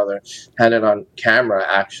Simonelli brothers had it on camera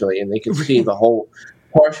actually, and they could see the whole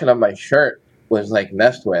portion of my shirt was like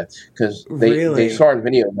messed with because they saw on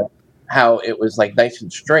video how it was like nice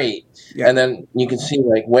and straight, Yeah. and then you could see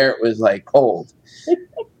like where it was like cold.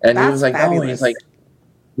 And he was like, fabulous. "Oh," he's like.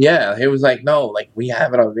 Yeah, he was like, "No, like we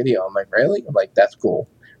have it on video." I'm like, "Really?" I'm like, "That's cool."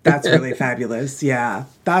 That's really fabulous. Yeah,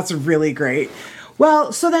 that's really great.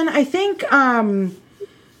 Well, so then I think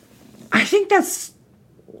that's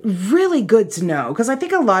really good to know because I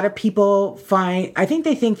think a lot of people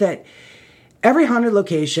they think that every haunted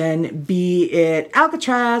location, be it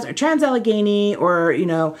Alcatraz or Trans-Allegheny or,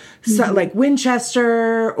 like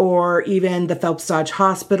Winchester or even the Phelps Dodge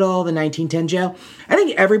Hospital, the 1910 jail, I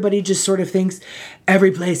think everybody just sort of thinks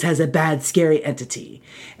every place has a bad, scary entity.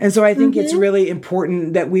 And so I think it's really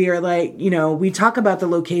important that we are like, we talk about the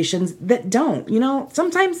locations that don't,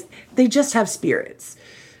 sometimes they just have spirits.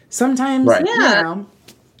 Sometimes,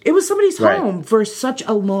 it was somebody's home for such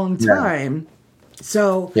a long time.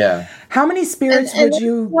 So, how many spirits would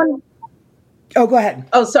you... Oh, go ahead.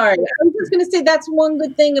 Oh, sorry. I was just going to say that's one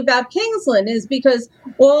good thing about Kingsland is because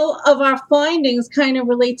all of our findings kind of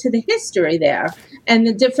relate to the history there and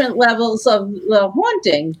the different levels of the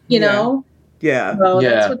haunting, you know? Yeah. So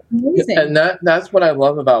that's what's amazing. And that's what I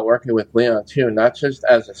love about working with Leon, too, not just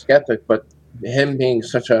as a skeptic, but him being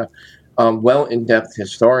such a in-depth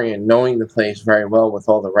historian, knowing the place very well with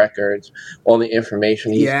all the records, all the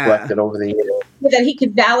information he's collected over the years. That he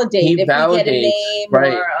could validate if we get a name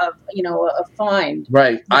or a find.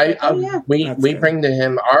 Right. We bring to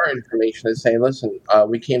him our information and say, listen,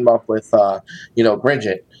 we came up with,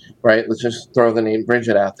 Bridget, right? Let's just throw the name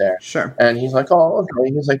Bridget out there. Sure. And he's like, oh,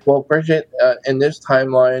 okay. He's like, well, Bridget, in this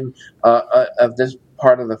timeline of this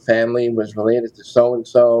part of the family was related to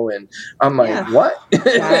so-and-so. And I'm like, what?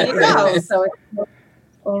 There you go. So it's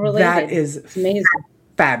all related. That is it's amazing.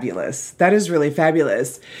 Fabulous. That is really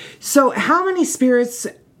fabulous. So how many spirits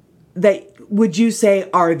that would you say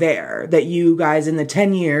are there that you guys in the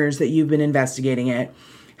 10 years that you've been investigating it,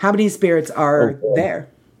 how many spirits are there?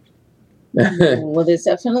 Well, there's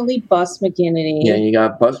definitely Bus McGinnity. Yeah, you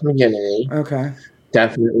got Bus McGinnity. Okay.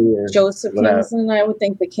 Definitely is. Joseph Kingsland, I would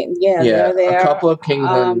think they're there. A couple of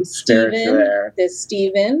Kingsland spirits are there. There's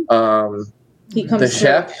Stephen. He comes the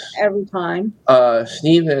chef every time.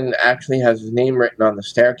 Stephen actually has his name written on the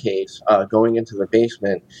staircase going into the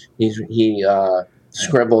basement. He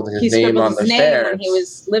scribbled his name on the stairs when he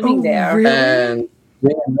was living there. Really? And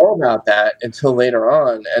we didn't know about that until later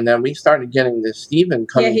on. And then we started getting this Stephen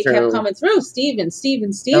coming through. Yeah, he kept coming through. Stephen.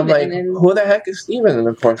 I'm like, who the heck is Stephen? And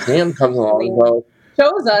of course, Liam comes along and goes,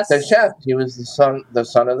 shows us the chef. He was the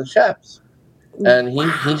son of the chefs. And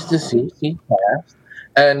he's deceased. He's passed.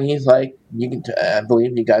 And he's like, I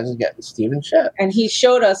believe you guys are getting Stephen Shep. And he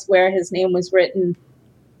showed us where his name was written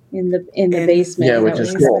in the basement. Yeah, which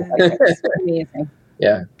is cool. It's amazing.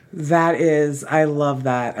 Yeah. I love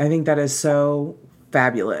that. I think that is so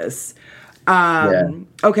fabulous.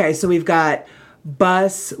 Okay, so we've got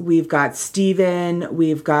Bus, we've got Stephen,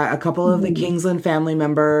 we've got a couple of the Kingsland family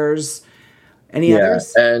members. Any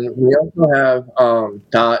others? And we also have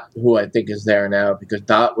Dot, who I think is there now because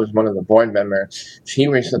Dot was one of the board members. She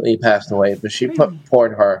recently passed away, but she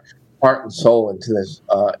poured her heart and soul into this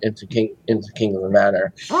into Kingsland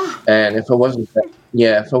Manor. Oh. And if it wasn't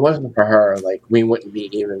for her, like we wouldn't be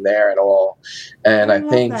even there at all. And I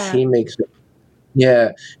think that.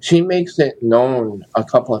 she makes it known a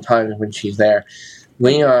couple of times when she's there.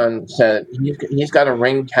 Leon said he's got a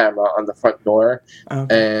Ring camera on the front door,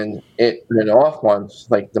 and it went off once,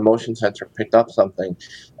 like the motion sensor picked up something,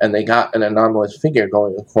 and they got an anomalous figure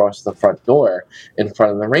going across the front door in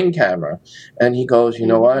front of the Ring camera. And he goes, you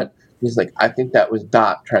know what? He's like, I think that was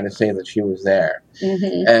Dot trying to say that she was there.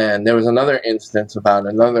 Mm-hmm. And there was another instance about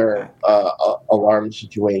another alarm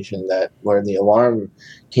situation where the alarm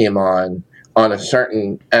came on a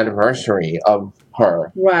certain anniversary of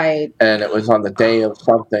her, Right. and it was on the day of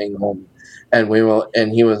something, and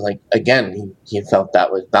he was like, again, he felt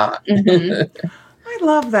that was Dot. Mm-hmm. I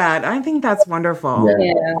love that. I think that's wonderful.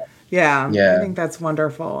 Yeah. Yeah. I think that's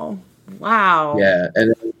wonderful. Wow. Yeah,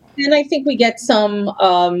 And I think we get some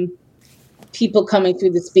people coming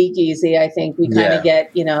through the speakeasy. I think we kind of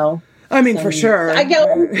get, I mean, for sure. I get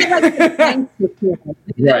like the gangster feeling.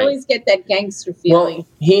 I always get that gangster feeling. Well,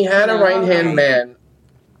 he had a right-hand man.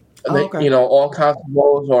 Okay. All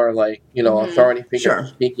constables or authority figures Sure. in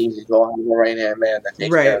speakeasies all have a right-hand man that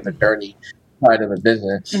takes care of the dirty side of the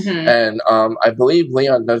business. Mm-hmm. And I believe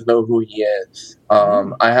Leon does know who he is.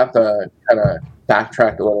 I have to kind of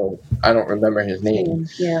backtrack a little. I don't remember his name.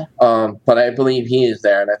 Yeah. But I believe he is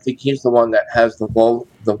there, and I think he's the one that has the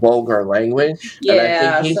vulgar language. Yeah. And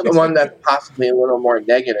I think he's the one that's possibly a little more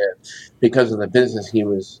negative because of the business he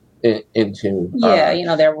was into.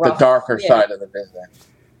 Yeah, they're rough. The darker side of the business.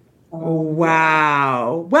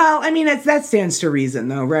 Wow. Well, I mean, that stands to reason,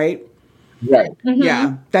 though, right? Right. Mm-hmm.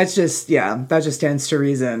 Yeah. That just stands to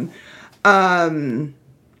reason. So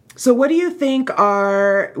what do you think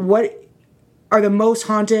are the most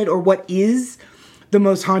haunted, or what is the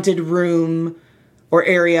most haunted room or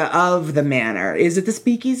area of the manor? Is it the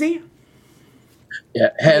speakeasy?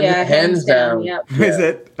 Yeah, hands down. Yep. Yeah. Is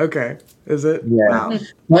it? Okay. Is it? Yeah. Wow.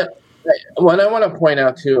 But what I want to point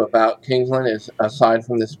out too about Kingsland is, aside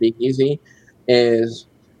from the speakeasy, is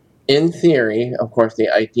in theory, of course, the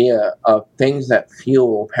idea of things that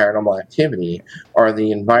fuel paranormal activity are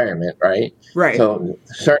the environment, right? Right. So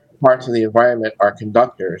certain parts of the environment are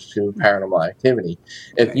conductors to paranormal activity.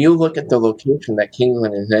 If you look at the location that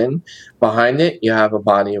Kingsland is in, behind it, you have a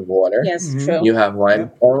body of water. Yes, Mhm. true. You have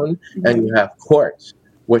limestone, and you have quartz,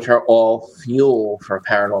 which are all fuel for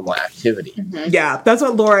paranormal activity. Mm-hmm. Yeah, that's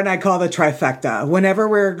what Laura and I call the trifecta. Whenever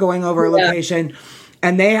we're going over a location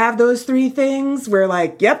and they have those three things, we're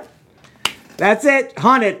like, yep, that's it,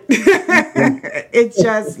 haunted. It's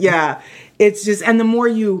just, and the more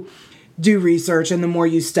you do research and the more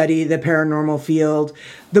you study the paranormal field,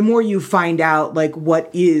 the more you find out like what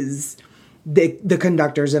is the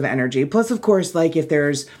conductors of energy. Plus, of course, like if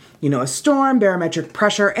there's, a storm, barometric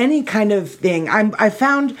pressure, any kind of thing. I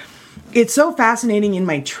found it's so fascinating in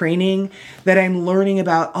my training that I'm learning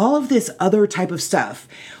about all of this other type of stuff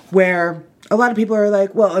where a lot of people are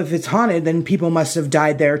like, well, if it's haunted, then people must have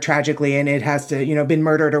died there tragically and it has to, been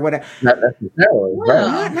murdered or whatever. Not necessarily, right?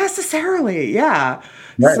 Not necessarily, yeah.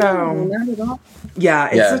 Right. So, Not at all. yeah,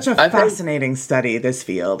 it's such a I think- fascinating study, this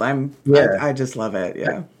field. I just love it,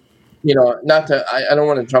 yeah. Not to, I don't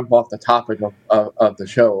want to jump off the topic of the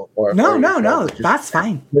show. No, that's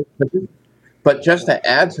fine. But just to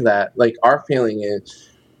add to that, like our feeling is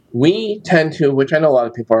we tend to, which I know a lot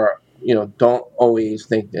of people are, don't always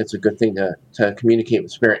think it's a good thing to communicate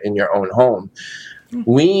with spirit in your own home.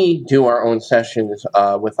 We do our own sessions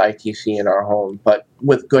with ITC in our home, but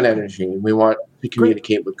with good energy. We want to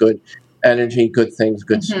communicate with good energy, good things,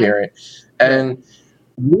 good spirit. And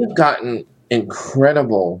we've gotten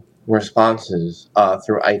incredible responses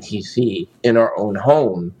through ITC in our own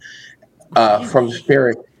home from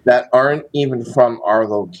spirits that aren't even from our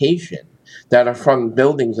location, that are from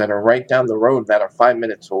buildings that are right down the road that are 5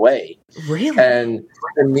 minutes away. Really? And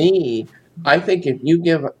to me, I think if you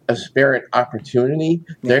give a spirit opportunity,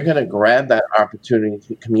 they're going to grab that opportunity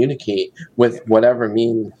to communicate with whatever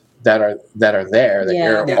means that are there that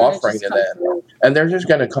you're offering to them, and they're just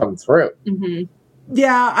going to come through. Mm-hmm.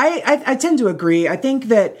 Yeah, I tend to agree. I think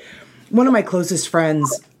that one of my closest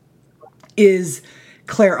friends is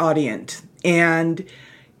clairaudient, and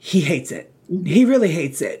he hates it. He really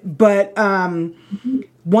hates it. But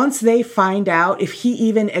once they find out, if he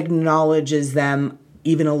even acknowledges them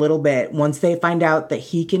even a little bit, once they find out that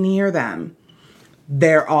he can hear them,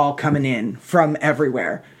 they're all coming in from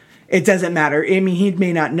everywhere. It doesn't matter. I mean, he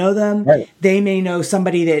may not know them. Right. They may know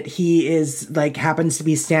somebody that he is like happens to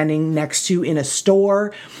be standing next to in a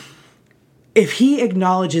store. If he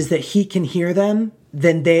acknowledges that he can hear them,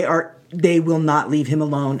 then they will not leave him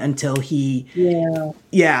alone until he.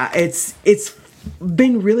 Yeah. It's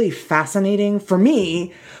been really fascinating for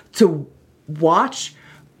me to watch,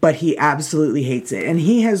 but he absolutely hates it. And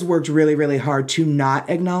he has worked really, really hard to not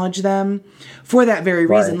acknowledge them for that very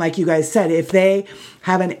reason. Like you guys said, if they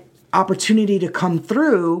have an opportunity to come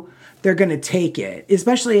through, they're going to take it,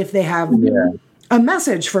 especially if they have a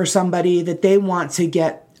message for somebody that they want to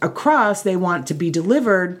get across, they want to be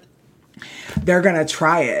delivered, they're going to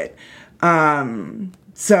try it.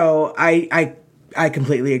 So I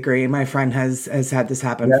completely agree. My friend has had this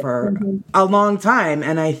happen for a long time,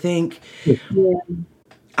 and I think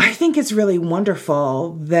it's really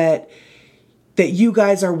wonderful that you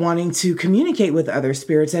guys are wanting to communicate with other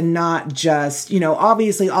spirits and not just,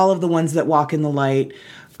 obviously all of the ones that walk in the light,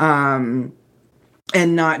 and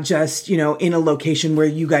not just, in a location where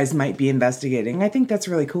you guys might be investigating. I think that's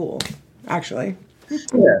really cool, actually.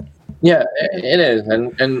 Yeah, it is.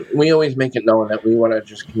 And we always make it known that we want to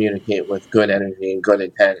just communicate with good energy and good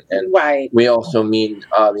intent. And we also mean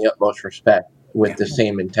the utmost respect with the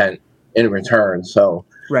same intent in return. So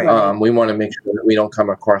we want to make sure that we don't come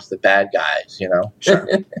across the bad guys,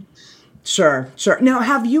 Sure. Now,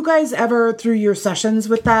 have you guys ever, through your sessions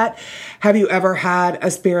with that, have you ever had a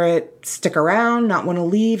spirit stick around, not want to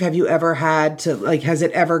leave? Have you ever had to, has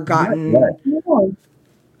it ever gotten...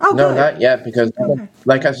 Oh, no, not yet, because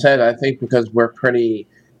like I said, I think because we're pretty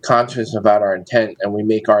conscious about our intent and we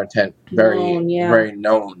make our intent very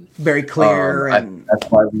known. Very clear. That's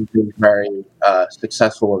why we've been very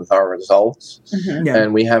successful with our results.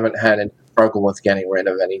 And we haven't had any struggle with getting rid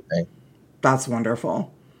of anything. That's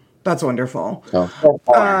wonderful. So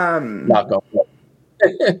far, not going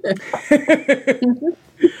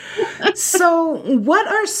So what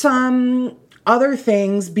are some other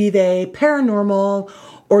things, be they paranormal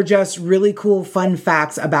or just really cool fun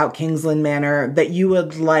facts about Kingsland Manor, that you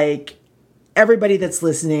would like everybody that's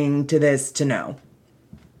listening to this to know?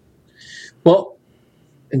 Well,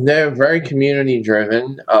 they're very community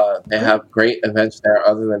driven. They have great events there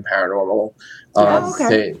other than paranormal.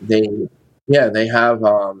 They have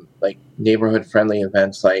like neighborhood friendly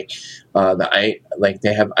events, like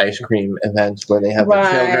they have ice cream events where they have the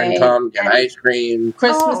children come get ice cream.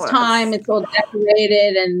 Christmas time, it's all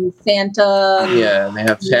decorated, and Santa. Yeah, they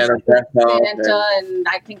have Santa dress up. And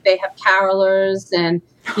I think they have carolers, and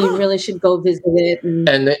you really should go visit it.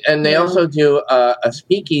 And they also do a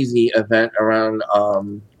speakeasy event around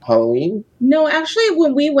Halloween? No, actually,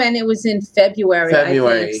 when we went, it was in February. I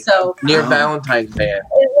think, so near Valentine's Day.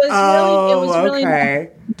 It was really nice.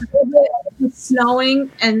 It was snowing,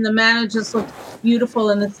 and the manor just looked beautiful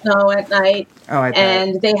in the snow at night. I bet.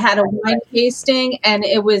 And they had a wine tasting, and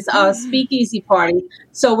it was a speakeasy party.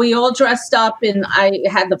 So we all dressed up, and I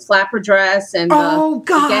had the flapper dress and the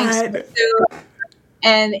gangster suit,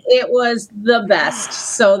 and it was the best.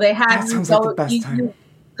 So they had you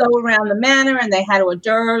go around the manor, and they had hors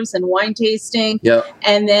d'oeuvres and wine tasting. Yep.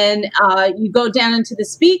 And then you go down into the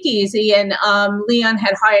speakeasy, and Leon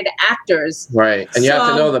had hired actors. Right. And you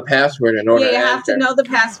have to know the password in order to enter. You have to know the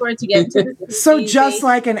password to get into the speakeasy. So just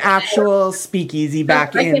like an actual speakeasy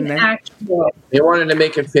back in there. They wanted to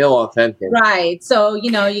make it feel authentic. Right. So,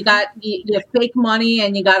 you got your fake money,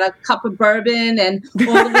 and you got a cup of bourbon, and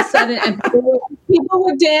all of a sudden, and people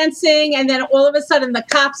were dancing, and then all of a sudden the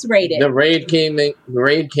cops raided. The raid came.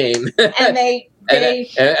 and they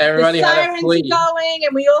everybody the had sirens to flee. going,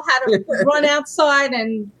 and we all had to run outside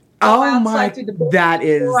and go outside through the door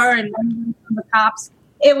and run from the cops.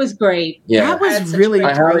 It was great. Yeah, that was really.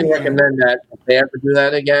 I highly recommend that if they ever do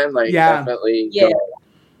that again. Definitely. Yeah. Go.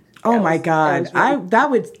 Oh my God!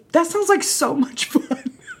 That sounds like so much fun.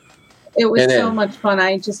 It was so much fun.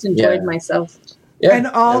 I just enjoyed myself. Yeah. And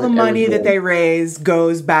all the money that they raise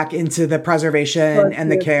goes back into the preservation and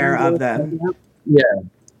the care of them. Yeah,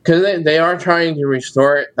 because they are trying to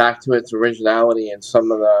restore it back to its originality in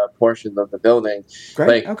some of the portions of the building.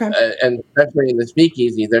 Great. And especially in the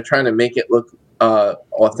speakeasy, they're trying to make it look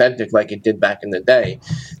authentic like it did back in the day.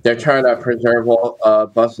 They're trying to preserve all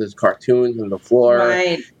Bus's cartoons on the floor.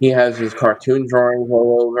 Right. He has his cartoon drawings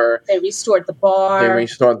all over. They restored the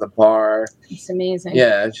bar. It's amazing.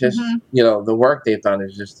 Yeah, it's just, the work they've done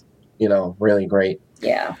is just, really great.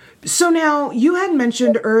 Yeah. So now, you had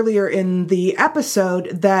mentioned earlier in the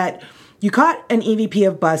episode that you caught an EVP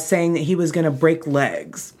of Bus saying that he was going to break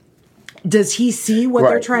legs. Does he see what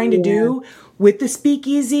they're trying to do with the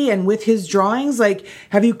speakeasy and with his drawings?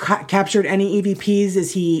 Have you captured any EVPs?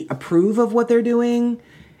 Does he approve of what they're doing?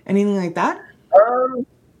 Anything like that?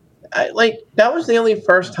 That was the only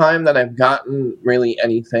first time that I've gotten really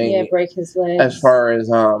anything. Yeah, break his legs. As far as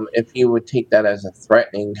if you would take that as a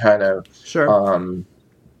threatening kind of,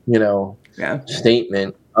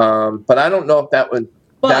 statement. But I don't know if that would.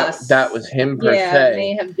 That was him per se. It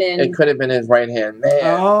may have been. It could have been his right hand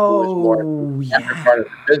man who was more part of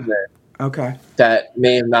the business. Okay. That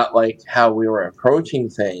may have not liked how we were approaching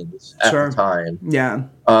things at the time. Yeah.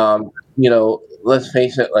 Let's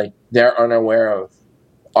face it. They're unaware of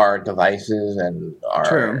our devices and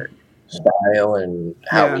our style and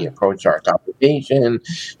how we approach our conversation.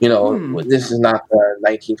 You know, this is not the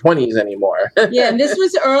 1920s anymore. Yeah, and this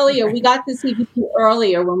was earlier. We got this EVP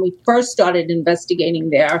earlier when we first started investigating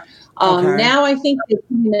there. Now I think they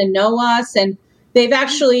kind of know us, and we've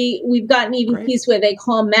gotten EVPs where they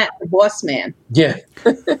call Matt the boss man. Yeah.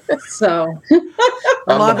 So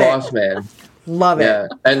I'm the boss man. Love it. Yeah,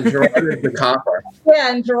 and Gerard is the copper.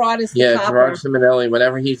 Yeah, and Gerard is the copper. Gerard Simonelli,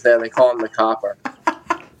 whenever he's there, they call him the copper.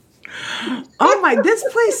 Oh my, this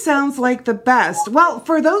place sounds like the best. Well,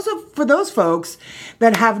 for those folks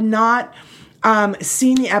that have not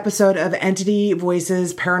seen the episode of Entity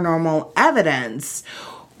Voices Paranormal Evidence,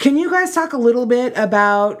 can you guys talk a little bit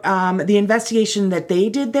about the investigation that they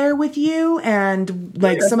did there with you and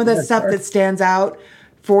like some of the stuff that stands out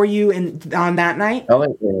for you on that night?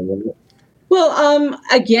 Well,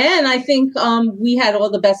 again, I think we had all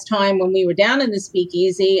the best time when we were down in the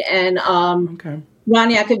speakeasy, and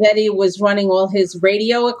Ron Iacovetti was running all his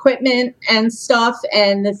radio equipment and stuff,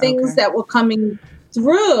 and the things that were coming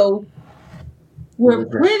through were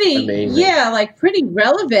pretty, amazing. Pretty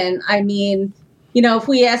relevant. I mean, you know, if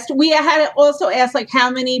we had also asked like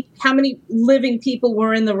how many living people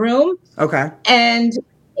were in the room. Okay. And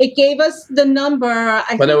it gave us the number.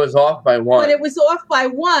 But it was off by one.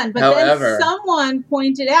 But However, then someone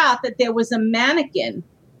pointed out that there was a mannequin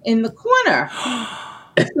in the corner.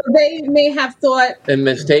 So they may have thought and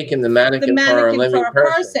mistaken the mannequin for a living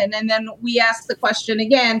person. And then we asked the question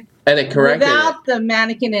again. And it corrected without the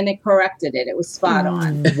mannequin, and it corrected it. It was spot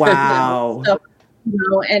on. Wow. So, you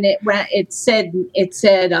know, and it said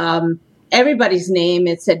everybody's name.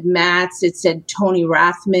 It said Matt's. It said Tony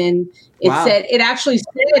Rathman. It actually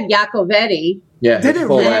said Iacovetti. Yeah. Did it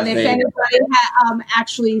really? And if anybody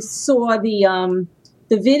actually saw the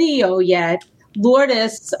video yet,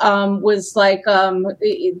 Lourdes was like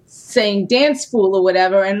saying dance fool or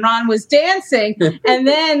whatever, and Ron was dancing. And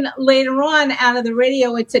then later on, out of the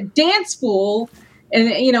radio, it said dance fool, and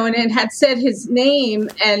you know, and it had said his name,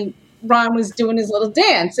 and Ron was doing his little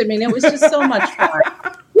dance. I mean, it was just so much fun.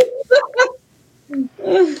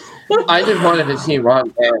 I just wanted to see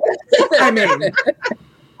Ron dance. I mean,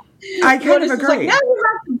 I kind of agree. Like, now you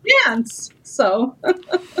have to dance. So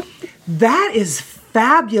that is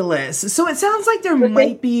fabulous. So it sounds like there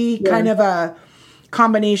might be kind of a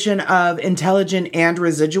combination of intelligent and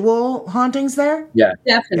residual hauntings there. Yeah,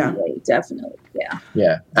 definitely.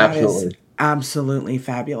 Yeah, absolutely. Absolutely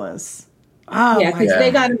fabulous. Oh, yeah, because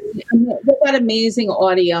they got amazing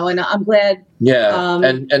audio, and I'm glad. Yeah,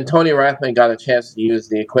 and Tony Rathman got a chance to use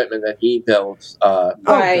the equipment that he built.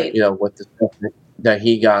 Right. You know, with the stuff that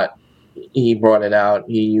he got, he brought it out.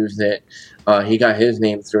 He used it. He got his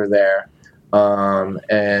name through there.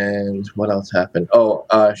 And what else happened?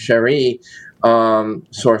 Cherie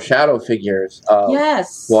saw shadow figures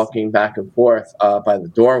walking back and forth by the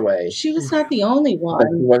doorway. She was not the only one.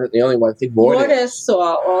 She wasn't the only one. I think Lourdes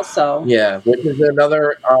saw also. Yeah, which is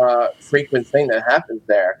another frequent thing that happens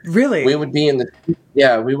there. Really? We would be in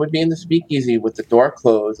the speakeasy with the door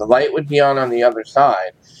closed. The light would be on the other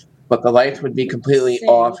side, but the lights would be completely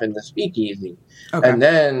off in the speakeasy. Okay. And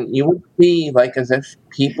then you would see like as if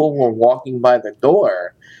people were walking by the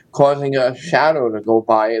door, causing a shadow to go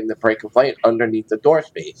by in the break of light underneath the door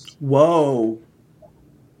space. Whoa.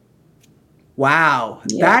 Wow.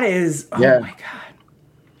 Yeah. That is, my God.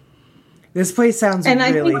 This place sounds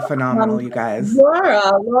really phenomenal, you guys.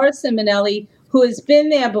 Laura Simonelli, who has been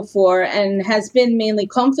there before and has been mainly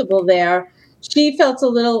comfortable there, she felt a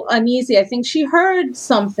little uneasy. I think she heard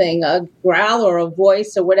something, a growl or a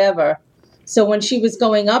voice or whatever. So when she was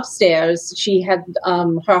going upstairs, she had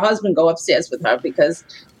her husband go upstairs with her because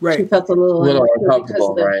she felt a little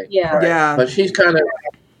uncomfortable, right? Yeah. But she's kind of,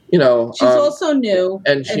 you know, she's also new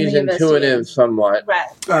and she's intuitive somewhat. Right.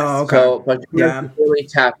 Oh, okay. So, but she doesn't really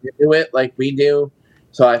tap into it like we do.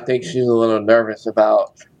 So I think she's a little nervous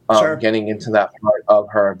about getting into that part of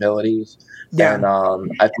her abilities. Yeah. And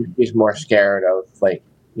I think she's more scared of like,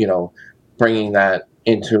 you know, bringing that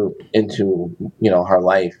into you know, her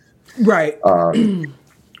life. Right.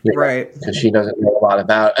 Right. Because she doesn't know a lot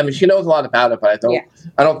about it. I mean, she knows a lot about it, but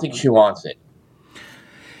I don't think she wants it.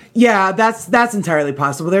 Yeah, that's entirely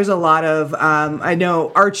possible. There's a lot of I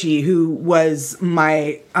know Archie, who was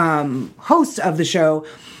my host of the show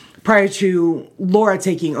prior to Laura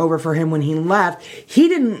taking over for him when he left. He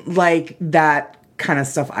didn't like that kind of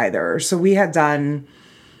stuff either. So we had done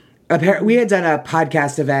a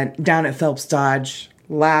podcast event down at Phelps Dodge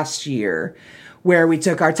last year, where we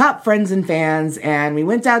took our top friends and fans and we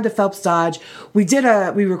went down to Phelps Dodge. We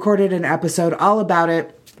recorded an episode all about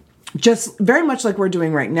it. just very much like we're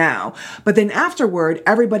doing right now. But then afterward,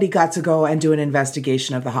 everybody got to go and do an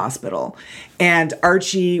investigation of the hospital. And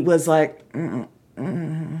Archie was like, you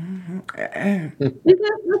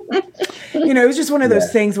know, it was just one of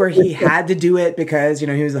those things where he had to do it because, you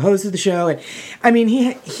know, he was the host of the show. And I mean,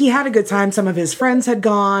 he had a good time. Some of his friends had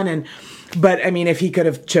gone. But I mean, if he could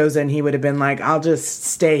have chosen, he would have been like, I'll just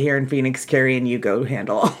stay here in Phoenix, Carrie, and you go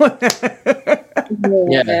handle.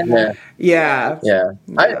 Yeah.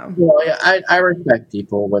 I respect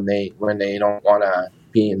people when they don't want to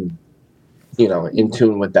be in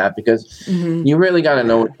tune with that, because you really got to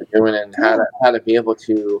know what you're doing and how to be able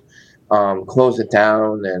to close it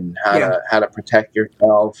down and how to protect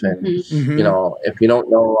yourself. And you know, if you don't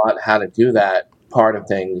know how to do that part of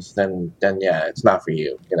things, then it's not for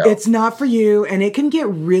you. You know, it's not for you, and it can get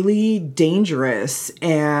really dangerous.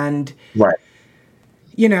 And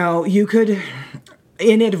you know, you could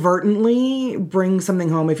inadvertently bring something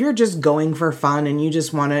home if you're just going for fun and you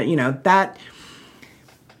just want to, you know,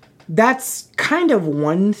 that's kind of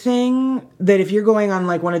one thing that if you're going on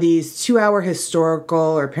like one of these 2-hour historical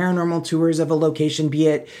or paranormal tours of a location, be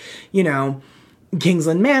it, you know,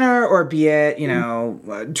 Kingsland Manor, or be it, you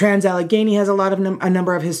know, Trans-Allegheny has a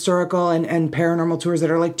number of historical and paranormal tours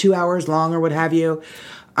that are like 2 hours long or what have you.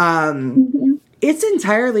 It's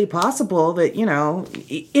entirely possible that, you know,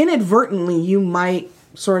 inadvertently you might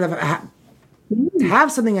sort of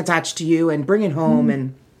have something attached to you and bring it home.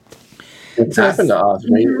 And it's happened to us.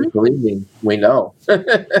 Believe me, we know.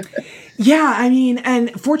 Yeah, I mean,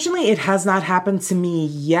 and fortunately it has not happened to me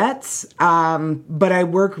yet, but I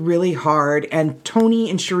work really hard. And Tony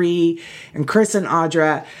and Cherie and Chris and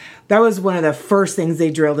Audra, that was one of the first things they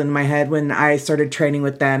drilled in my head when I started training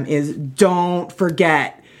with them is don't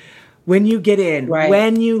forget. When you get in,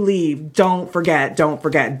 when you leave, don't forget,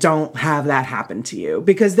 don't have that happen to you.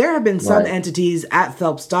 Because there have been some entities at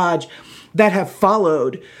Phelps Dodge that have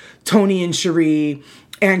followed Tony and Cherie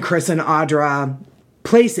and Chris and Audra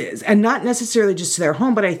places, and not necessarily just to their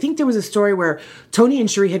home, but I think there was a story where Tony and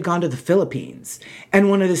Cherie had gone to the Philippines, and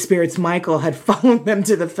one of the spirits, Michael, had followed them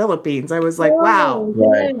to the Philippines. I was like, wow.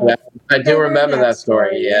 Right. Yeah. I do remember that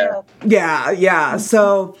story, Yeah.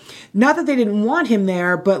 So, not that they didn't want him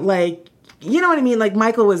there, but like, you know what I mean? Like,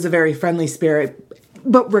 Michael was a very friendly spirit,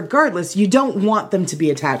 but regardless, you don't want them to be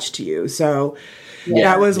attached to you. So,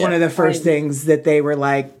 that was one of the first things that they were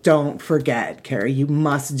like, don't forget, Carrie, you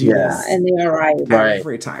must do this. And they are right.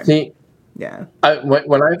 Every time. See,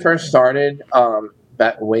 when I first started, going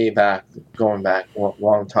back a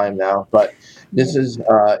long time now, but this is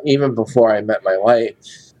even before I met my wife,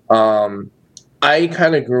 I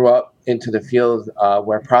kind of grew up into the field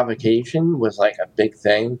where provocation was like a big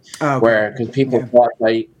thing, because people thought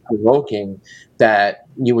by provoking that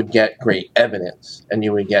you would get great evidence and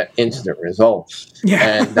you would get instant results.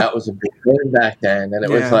 And that was a big thing back then. And it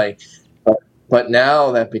was like, but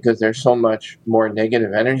now that because there's so much more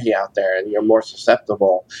negative energy out there and you're more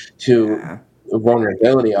susceptible to the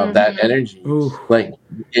vulnerability of that energy, like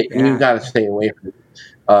you got to stay away from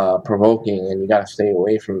provoking, and you got to stay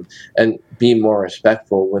away from and be more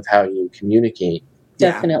respectful with how you communicate.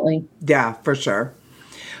 Definitely. Yeah, for sure.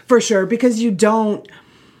 Because you don't,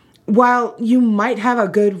 while you might have a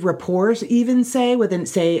good rapport, even say with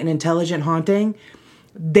an intelligent haunting,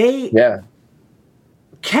 they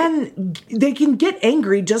can get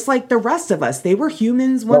angry just like the rest of us. They were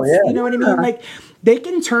humans once, you know what I mean? Like, they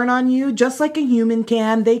can turn on you just like a human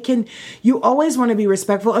can. You always want to be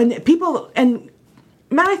respectful. And people, and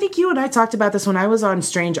Matt, I think you and I talked about this when I was on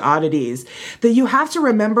Strange Oddities, that you have to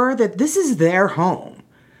remember that this is their home.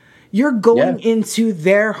 You're going into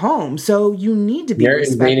their home, so you need to be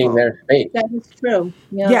respectful. You're invading their space. That is true.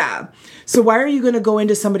 Yeah. So why are you going to go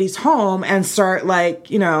into somebody's home and start, like,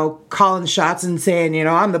 you know, calling shots and saying, you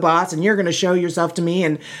know, I'm the boss and you're going to show yourself to me?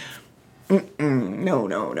 And no.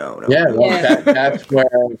 Yeah, well, that's where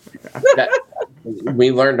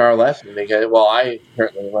we learned our lesson. Because, well, I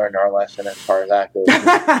certainly learned our lesson as far as that goes.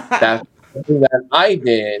 That's something that I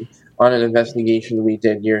did on an investigation we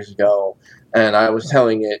did years ago. And I was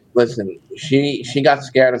telling it, listen, she got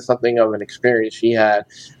scared of something of an experience she had.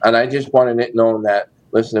 And I just wanted it known that,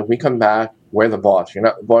 listen, if we come back, we're the boss. You're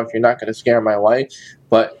not the boss. You're not going to scare my wife.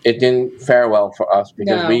 But it didn't fare well for us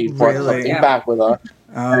because we brought something back with us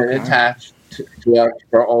and attached to us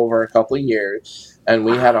for over a couple of years. And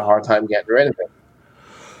we had a hard time getting rid of it.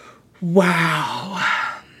 Wow.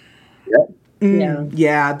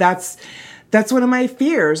 Yeah, that's one of my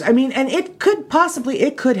fears. I mean, and it could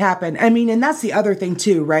happen. I mean, and that's the other thing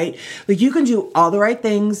too, right? Like, you can do all the right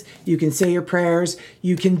things. You can say your prayers.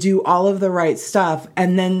 You can do all of the right stuff.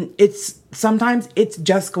 And then sometimes it's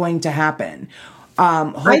just going to happen.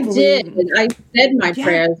 I did. I said my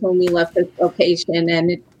prayers when we left this location,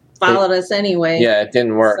 and it followed us anyway. Yeah, it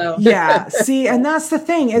didn't work. So. Yeah, see, and that's the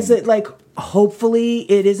thing, is that, like, hopefully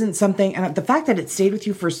it isn't something, and the fact that it stayed with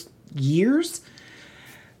you for years,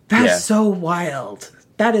 that's so wild.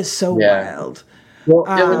 That is so wild. Well,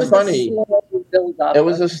 it was funny. It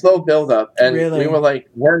was a slow build-up, and we were like,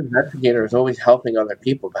 we're investigators, always helping other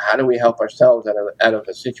people, but how do we help ourselves out of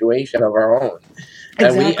a situation of our own?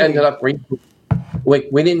 Exactly. And we ended up we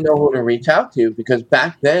didn't know who to reach out to, because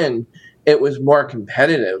back then it was more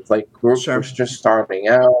competitive. Like, groups were just starting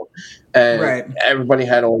out, and everybody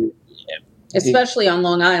had all. Especially on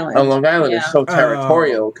Long Island. On Long Island, it's so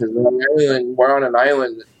territorial, because we're on an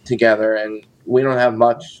island together, and we don't have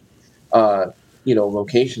much,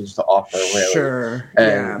 locations to offer, really. Sure.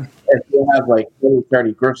 And if you have like 20,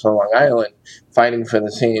 30 groups on Long Island fighting for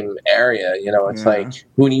the same area, it's like,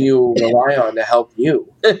 who do you rely on to help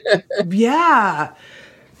you? Yeah.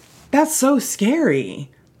 That's so scary.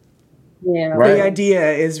 Yeah. Right. The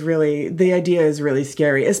idea is really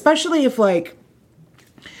scary, especially if, like,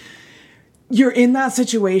 you're in that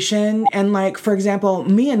situation, and, like, for example,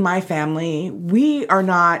 me and my family, we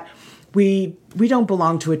don't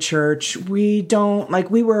belong to a church. We don't,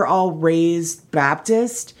 like, we were all raised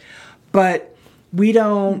Baptist, but we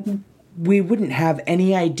wouldn't have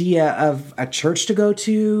any idea of a church to go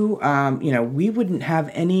to. We wouldn't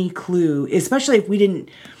have any clue, especially if we didn't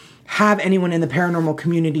have anyone in the paranormal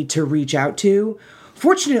community to reach out to.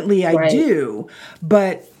 Fortunately, I do,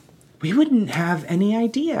 but we wouldn't have any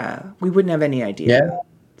idea. Yeah.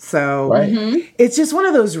 So it's just one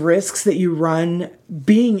of those risks that you run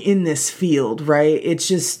being in this field, right? It's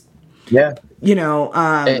just, it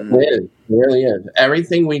really is.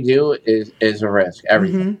 Everything we do is a risk.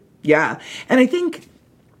 Everything. Yeah. And I think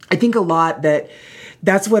a lot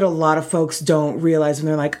that's what a lot of folks don't realize when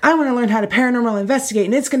they're like, I want to learn how to paranormal investigate,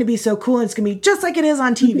 and it's going to be so cool, and it's going to be just like it is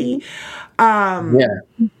on TV.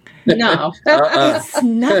 No. It's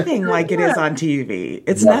nothing like it is on TV.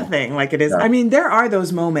 It's nothing like it is. I mean, there are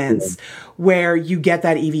those moments where you get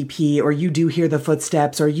that EVP, or you do hear the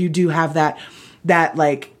footsteps, or you do have that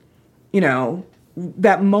like,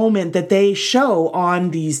 that moment that they show on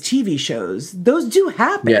these TV shows. Those do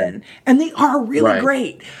happen, and they are really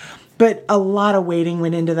great. But a lot of waiting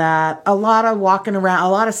went into that. A lot of walking around. A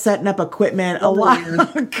lot of setting up equipment. Oh,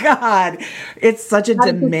 God, it's such a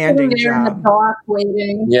demanding job. In the dark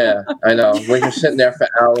waiting. Yeah, I know. We're just sitting there for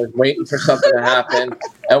hours waiting for something to happen,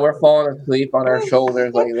 and we're falling asleep on our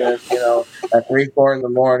shoulders like this, at 3, 4 in the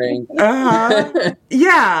morning.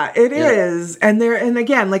 Yeah, it is. And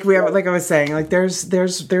again, like I was saying, like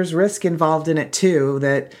there's risk involved in it too.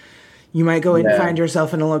 That you might go and find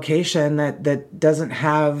yourself in a location that doesn't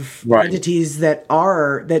have entities that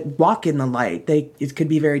walk in the light. It could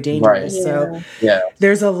be very dangerous. Right. So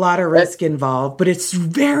there's a lot of risk involved, but it's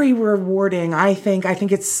very rewarding. I think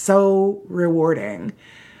it's so rewarding.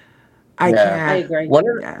 I agree.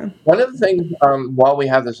 One of the things, while we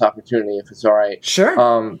have this opportunity, if it's all right, sure.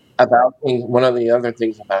 About one of the other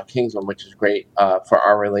things about Kingsland, which is great for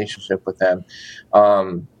our relationship with them,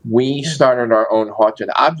 we started our own Haunted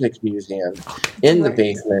Objects Museum in the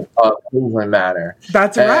basement of Kingsland Manor.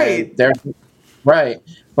 That's right. Right,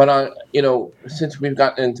 but since we've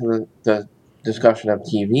gotten into the discussion of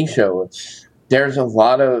TV shows, there's a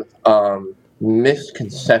lot of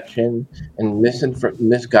misconception and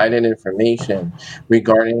misguided information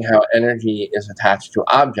regarding how energy is attached to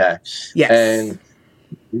objects. Yes. And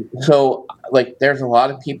so, like, there's a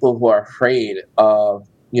lot of people who are afraid of,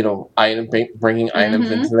 bringing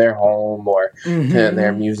items into their home or to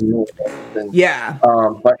their museum.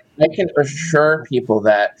 But I can assure people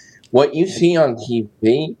that what you see on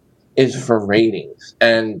TV is for ratings,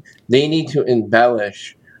 and they need to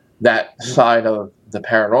embellish that side of the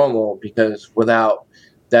paranormal, because without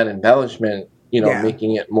that embellishment,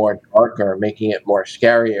 making it more darker, making it more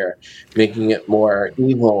scarier, making it more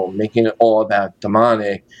evil, making it all about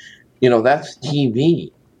demonic, that's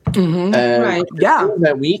TV. And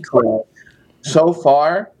that we collect, so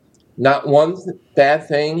far, not one bad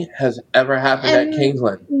thing has ever happened at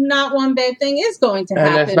Kingsland. Not one bad thing is going to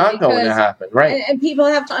happen. And it's not going to happen, right? And people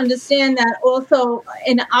have to understand that also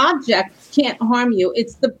an object can't harm you.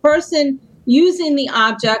 It's the person using the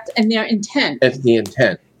object and their intent. It's the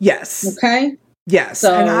intent. Yes. Okay. Yes.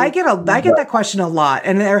 So, and I get that question a lot.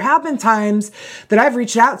 And there have been times that I've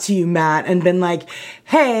reached out to you, Matt, and been like,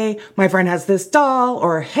 hey, my friend has this doll,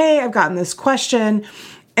 or hey, I've gotten this question.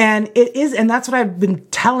 And that's what I've been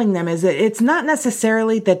telling them, is that it's not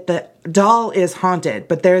necessarily that the doll is haunted,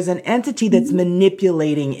 but there's an entity that's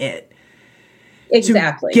manipulating it.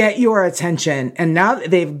 Exactly. to get your attention. And now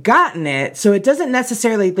that they've gotten it, so it doesn't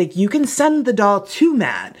necessarily, like, you can send the doll to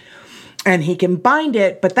Matt and he can bind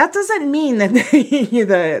it, but that doesn't mean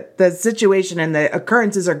that the situation and the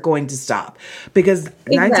occurrences are going to stop, because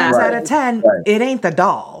 9 times out of 10, it ain't the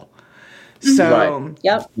doll. So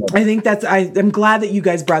Yep. I think I'm glad that you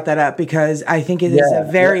guys brought that up, because I think it is a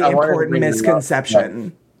very important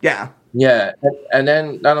misconception. Yeah. Yeah, and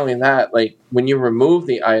then not only that, like when you remove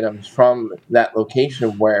the items from that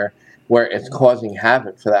location where it's causing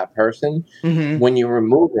havoc for that person, when you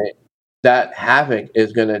remove it, that havoc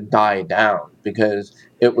is going to die down, because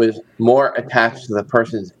it was more attached to the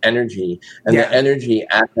person's energy, and the energy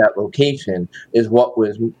at that location is what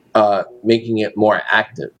was making it more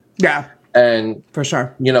active. Yeah, and for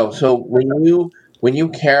sure. So when you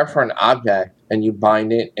care for an object and you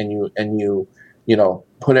bind it and you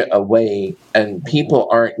put it away, and people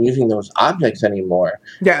aren't using those objects anymore,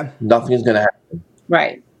 nothing's going to happen.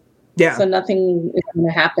 Right. Yeah. So nothing is going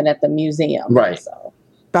to happen at the museum. Right. So.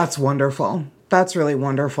 That's wonderful. That's really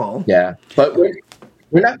wonderful. Yeah. But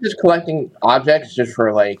we're not just collecting objects just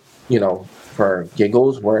for for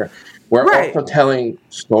giggles. We're also telling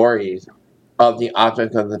stories of the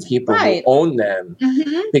objects of the people who own them,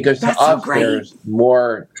 because to us there's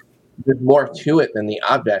more to it than the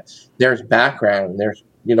object. There's background. There's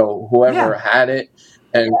whoever had it,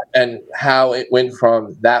 and how it went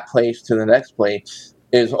from that place to the next place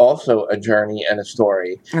is also a journey and a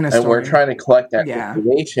story. And we're trying to collect that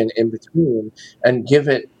information in between and give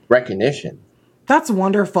it recognition. That's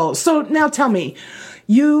wonderful. So now tell me,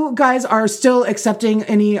 you guys are still accepting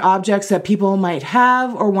any objects that people might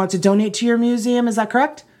have or want to donate to your museum, is that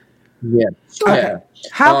correct? Yeah. Okay. Yeah.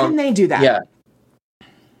 How can they do that? Yeah.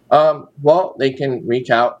 Well, they can reach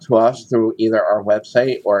out to us through either our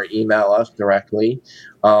website or email us directly.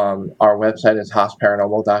 Our website is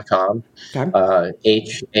haasparanormal.com,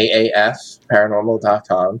 HAAS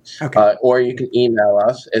paranormal.com, or you can email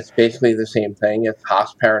us. It's basically the same thing. It's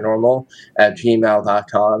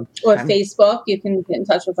haasparanormal@gmail.com. Or Facebook. You can get in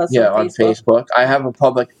touch with us on Facebook. I have a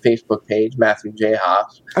public Facebook page, Matthew J.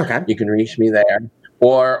 Haas. Okay. You can reach me there.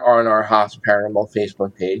 Or on our Haas Paranormal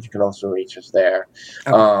Facebook page. You can also reach us there.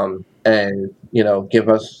 Okay. And, give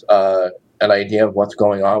us an idea of what's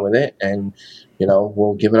going on with it, and,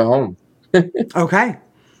 we'll give it a home. Okay.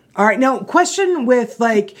 All right. Now, question with,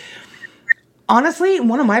 honestly,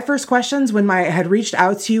 one of my first questions when I had reached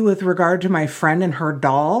out to you with regard to my friend and her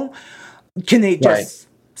doll, can they just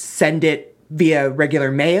send it via regular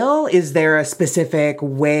mail? Is there a specific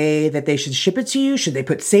way that they should ship it to you? Should they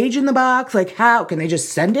put sage in the box? How can they just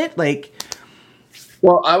send it?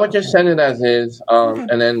 Well, I would just send it as is,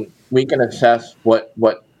 and then we can assess what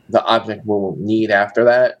the object will need after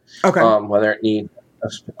that. Okay. Whether it needs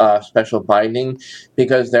a special binding,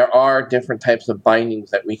 because there are different types of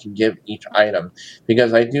bindings that we can give each item.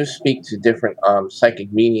 Because I do speak to different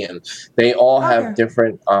psychic mediums. They all have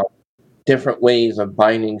different ways of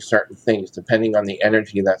binding certain things depending on the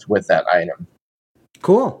energy that's with that item.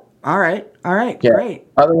 All right. Great.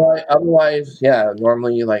 Otherwise,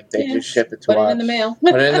 normally they just ship it to us. Put it in the mail.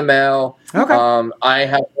 Put it in the mail. Okay. I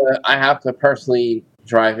have to personally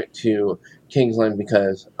drive it to Kingsland,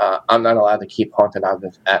 because I'm not allowed to keep haunted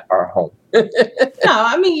objects at our home. No,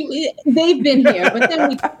 I mean they've been here, but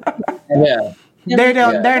then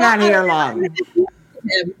they're not here long.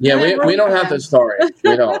 Yeah, we don't have the storage.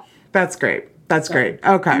 We don't. That's great.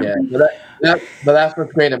 Okay. Yeah, but that's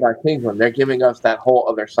what's great about Kingsland. They're giving us that whole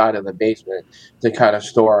other side of the basement to kind of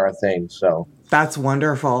store our things. So that's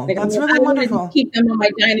wonderful. That's really wonderful. To keep them on my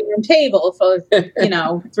dining room table for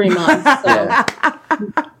 3 months. So.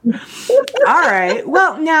 All right.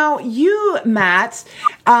 Well, now you, Matt,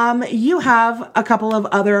 you have a couple of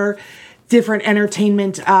other different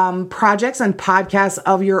entertainment projects and podcasts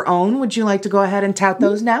of your own. Would you like to go ahead and tout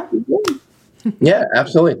those now? Yeah,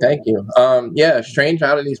 absolutely. Thank you. Strange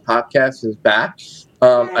Oddities podcast is back.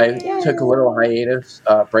 I took a little hiatus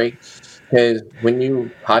break, because when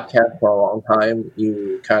you podcast for a long time,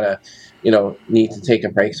 you kind of, need to take a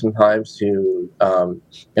break sometimes to,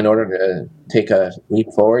 in order to take a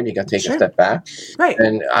leap forward, you got to take a step back. Right.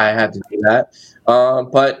 And I had to do that.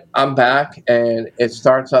 But I'm back, and it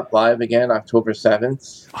starts up live again October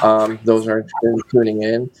 7th. Those are interested in tuning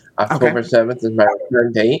in. October 7th is my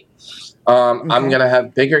return date. I'm going to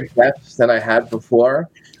have bigger guests than I had before.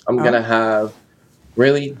 I'm going to have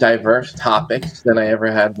really diverse topics than I ever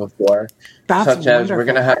had before. That's such wonderful. As we're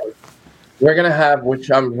going to have, which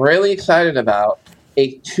I'm really excited about,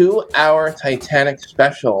 a 2-hour Titanic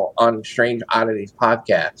special on Strange Oddities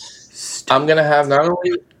podcast. I'm going to have not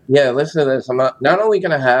Yeah, listen to this. I'm not only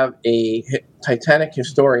going to have a Titanic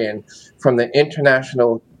historian from the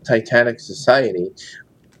International Titanic Society,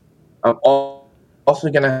 I'm also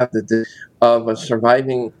going to have the of a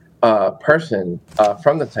surviving person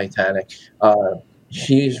from the Titanic.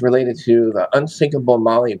 She's related to the unsinkable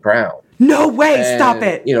Molly Brown. No way! And, stop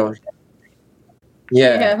it! You know,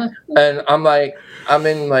 yeah. And I'm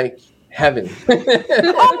in like heaven.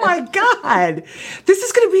 Oh my god, this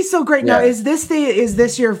is going to be so great. Yeah. Now, is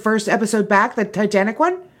this your first episode back, the Titanic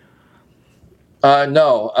one?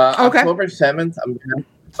 No. Okay. October 7th,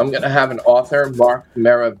 I'm gonna have an author, Mark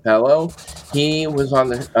Marabello. He was on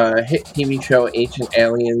the hit TV show Ancient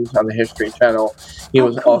Aliens on the History Channel. He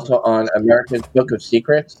was cool. also on America's Book of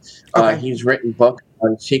Secrets. Okay. He's written books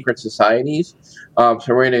on secret societies. So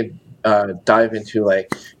we're gonna dive into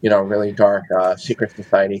really dark secret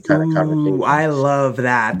society kind of conversation. Ooh, I love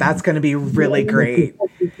that. That's going to be really great.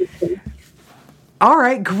 All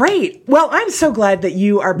right, great. Well, I'm so glad that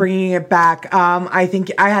you are bringing it back. I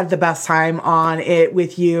think I had the best time on it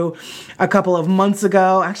with you a couple of months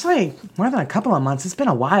ago. Actually, more than a couple of months. It's been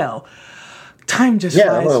a while. Time just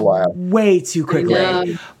flies way too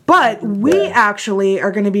quickly. But we actually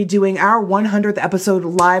are going to be doing our 100th episode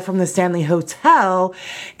live from the Stanley Hotel,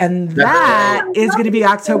 and that is going to be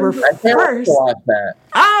October 1st.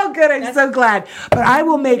 Oh, good. I'm so glad. But I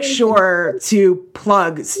will make sure to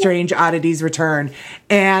plug Strange Oddities Return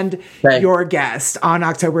and your guest on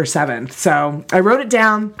October 7th. So I wrote it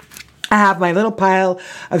down. I have my little pile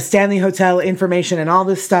of Stanley Hotel information and all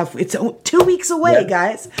this stuff. It's 2 weeks away,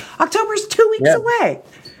 guys. October's 2 weeks away.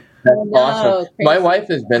 That's awesome. Crazy. My wife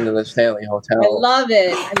has been to the Stanley Hotel. I love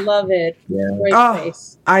it. Yeah. Great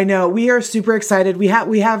place. I know. We are super excited. We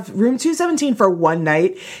have room 217 for one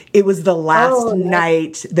night. It was the last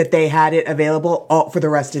night that they had it available for the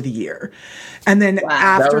rest of the year. And then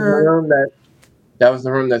after... That was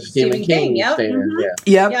the room that Stephen King stayed in.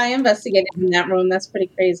 Yeah. Yeah, I investigated in that room. That's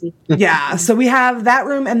pretty crazy. Yeah. So we have that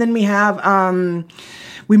room, and then we have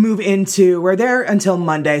we're there until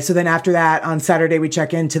Monday. So then after that, on Saturday, we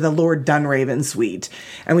check into the Lord Dunraven suite,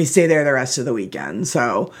 and we stay there the rest of the weekend.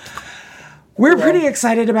 So we're pretty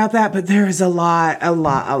excited about that, but there is a lot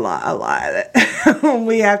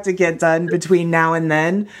we have to get done between now and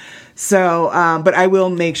then. So, but I will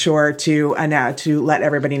make sure to let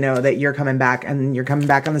everybody know that you're coming back, and you're coming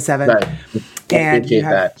back on the 7th. Right. And you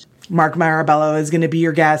have Mark Marabello is going to be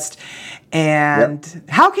your guest. And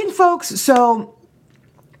how can folks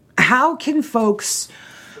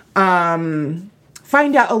find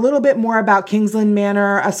out a little bit more about Kingsland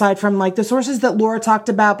Manor, aside from like the sources that Laura talked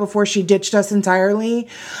about before she ditched us entirely,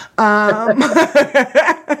 or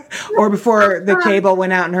before the cable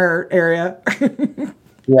went out in her area?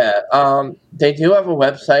 They do have a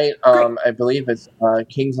website. I believe it's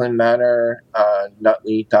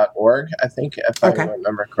kingslandmanor.nutley.org, I think, if I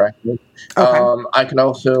remember correctly. I can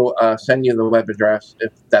also send you the web address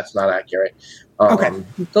if that's not accurate.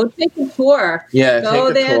 Go take a tour. Yeah,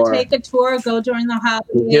 take a tour. Go during the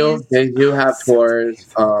holidays. They do have tours.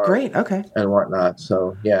 Great, okay. And whatnot.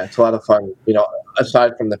 So, yeah, it's a lot of fun,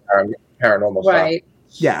 aside from the paranormal stuff. Right.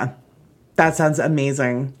 Yeah. That sounds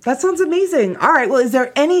amazing. All right. Well, is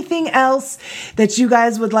there anything else that you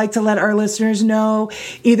guys would like to let our listeners know,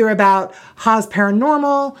 either about Haas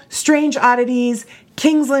Paranormal, Strange Oddities,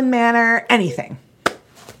 Kingsland Manor, anything?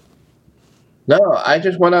 No, I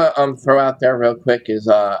just want to throw out there real quick is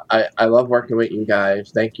I love working with you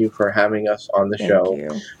guys. Thank you for having us on the show.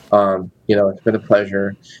 It's been a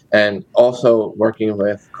pleasure. And also working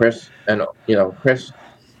with Chris and, Chris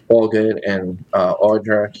Allgood and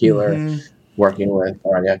Audra Keeler, working with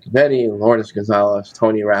Anya Cavetti, Lourdes Gonzalez,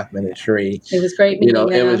 Tony Rathman, and Sheree. It was great meeting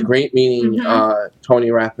them. It was great meeting Tony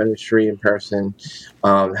Rathman and Sheree in person.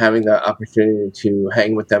 Having the opportunity to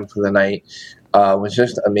hang with them for the night was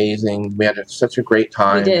just amazing. We had such a great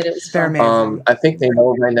time. We did. It was very amazing. I think they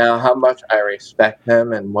know by now how much I respect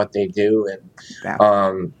them and what they do. And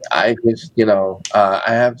I just,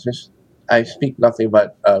 I speak nothing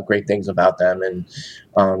but great things about them, and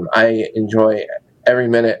I enjoy every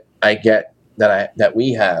minute I get that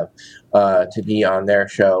we have to be on their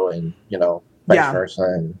show, and vice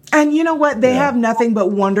versa. And you know what? They have nothing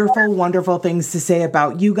but wonderful, wonderful things to say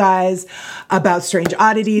about you guys, about Strange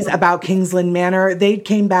Oddities, about Kingsland Manor. They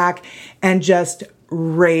came back and just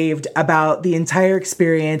raved about the entire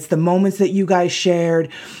experience, the moments that you guys shared,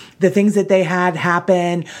 the things that they had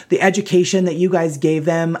happen, the education that you guys gave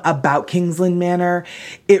them about Kingsland Manor.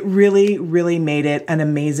 It really, really made it an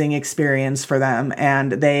amazing experience for them.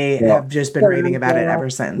 And they have just been raving about it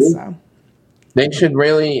ever since. So. They should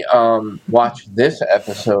really watch this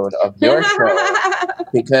episode of your show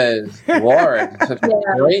because Laura did such a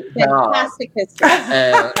great job. Fantastic history.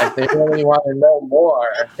 And if they really want to know more,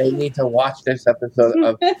 they need to watch this episode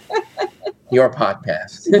of your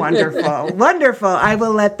podcast. Wonderful. Wonderful. I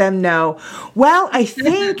will let them know. Well, I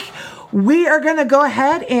think we are going to go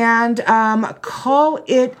ahead and call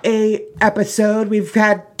it a episode. We've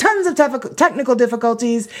had tons of technical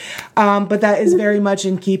difficulties, but that is very much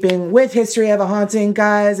in keeping with History of a Haunting,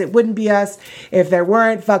 guys. It wouldn't be us if there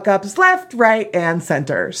weren't fuck-ups left, right, and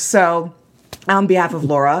center. So on behalf of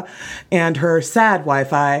Laura and her sad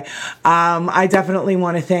Wi-Fi, I definitely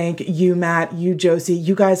want to thank you, Matt, you, Josie.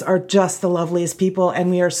 You guys are just the loveliest people,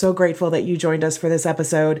 and we are so grateful that you joined us for this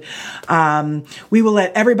episode. We will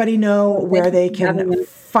let everybody know where they can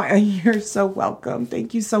you're so welcome.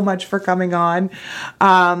 Thank you so much for coming on.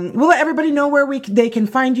 We'll let everybody know where they can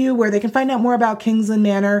find you, where they can find out more about Kingsland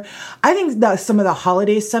Manor. I think that some of the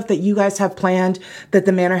holiday stuff that you guys have planned, that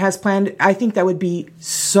the Manor has planned, I think that would be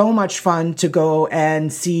so much fun to go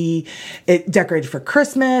and see it decorated for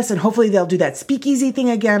Christmas, and hopefully they'll do that speakeasy thing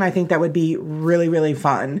again. I think that would be really, really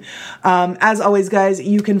fun. As always, guys,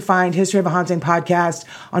 you can find History of a Haunting podcast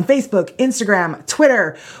on Facebook, Instagram,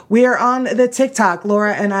 Twitter. We are on the TikTok.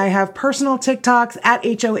 Laura and I have personal TikToks at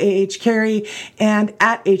HOAH Carrie and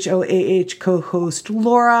at HOAH co-host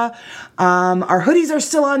Laura. Our hoodies are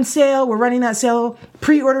still on sale. We're running that sale,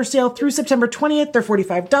 pre-order sale through September 20th. They're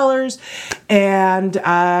 $45. And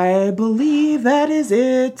I believe that is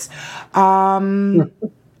it. Yeah,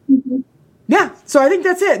 so I think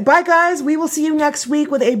that's it. Bye, guys. We will see you next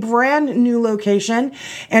week with a brand new location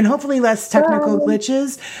and hopefully less technical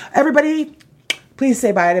glitches. Everybody, please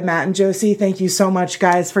say bye to Matt and Josie. Thank you so much,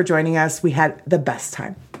 guys, for joining us. We had the best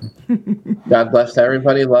time. God bless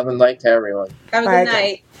everybody. Love and light to everyone. Have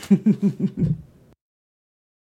a good night.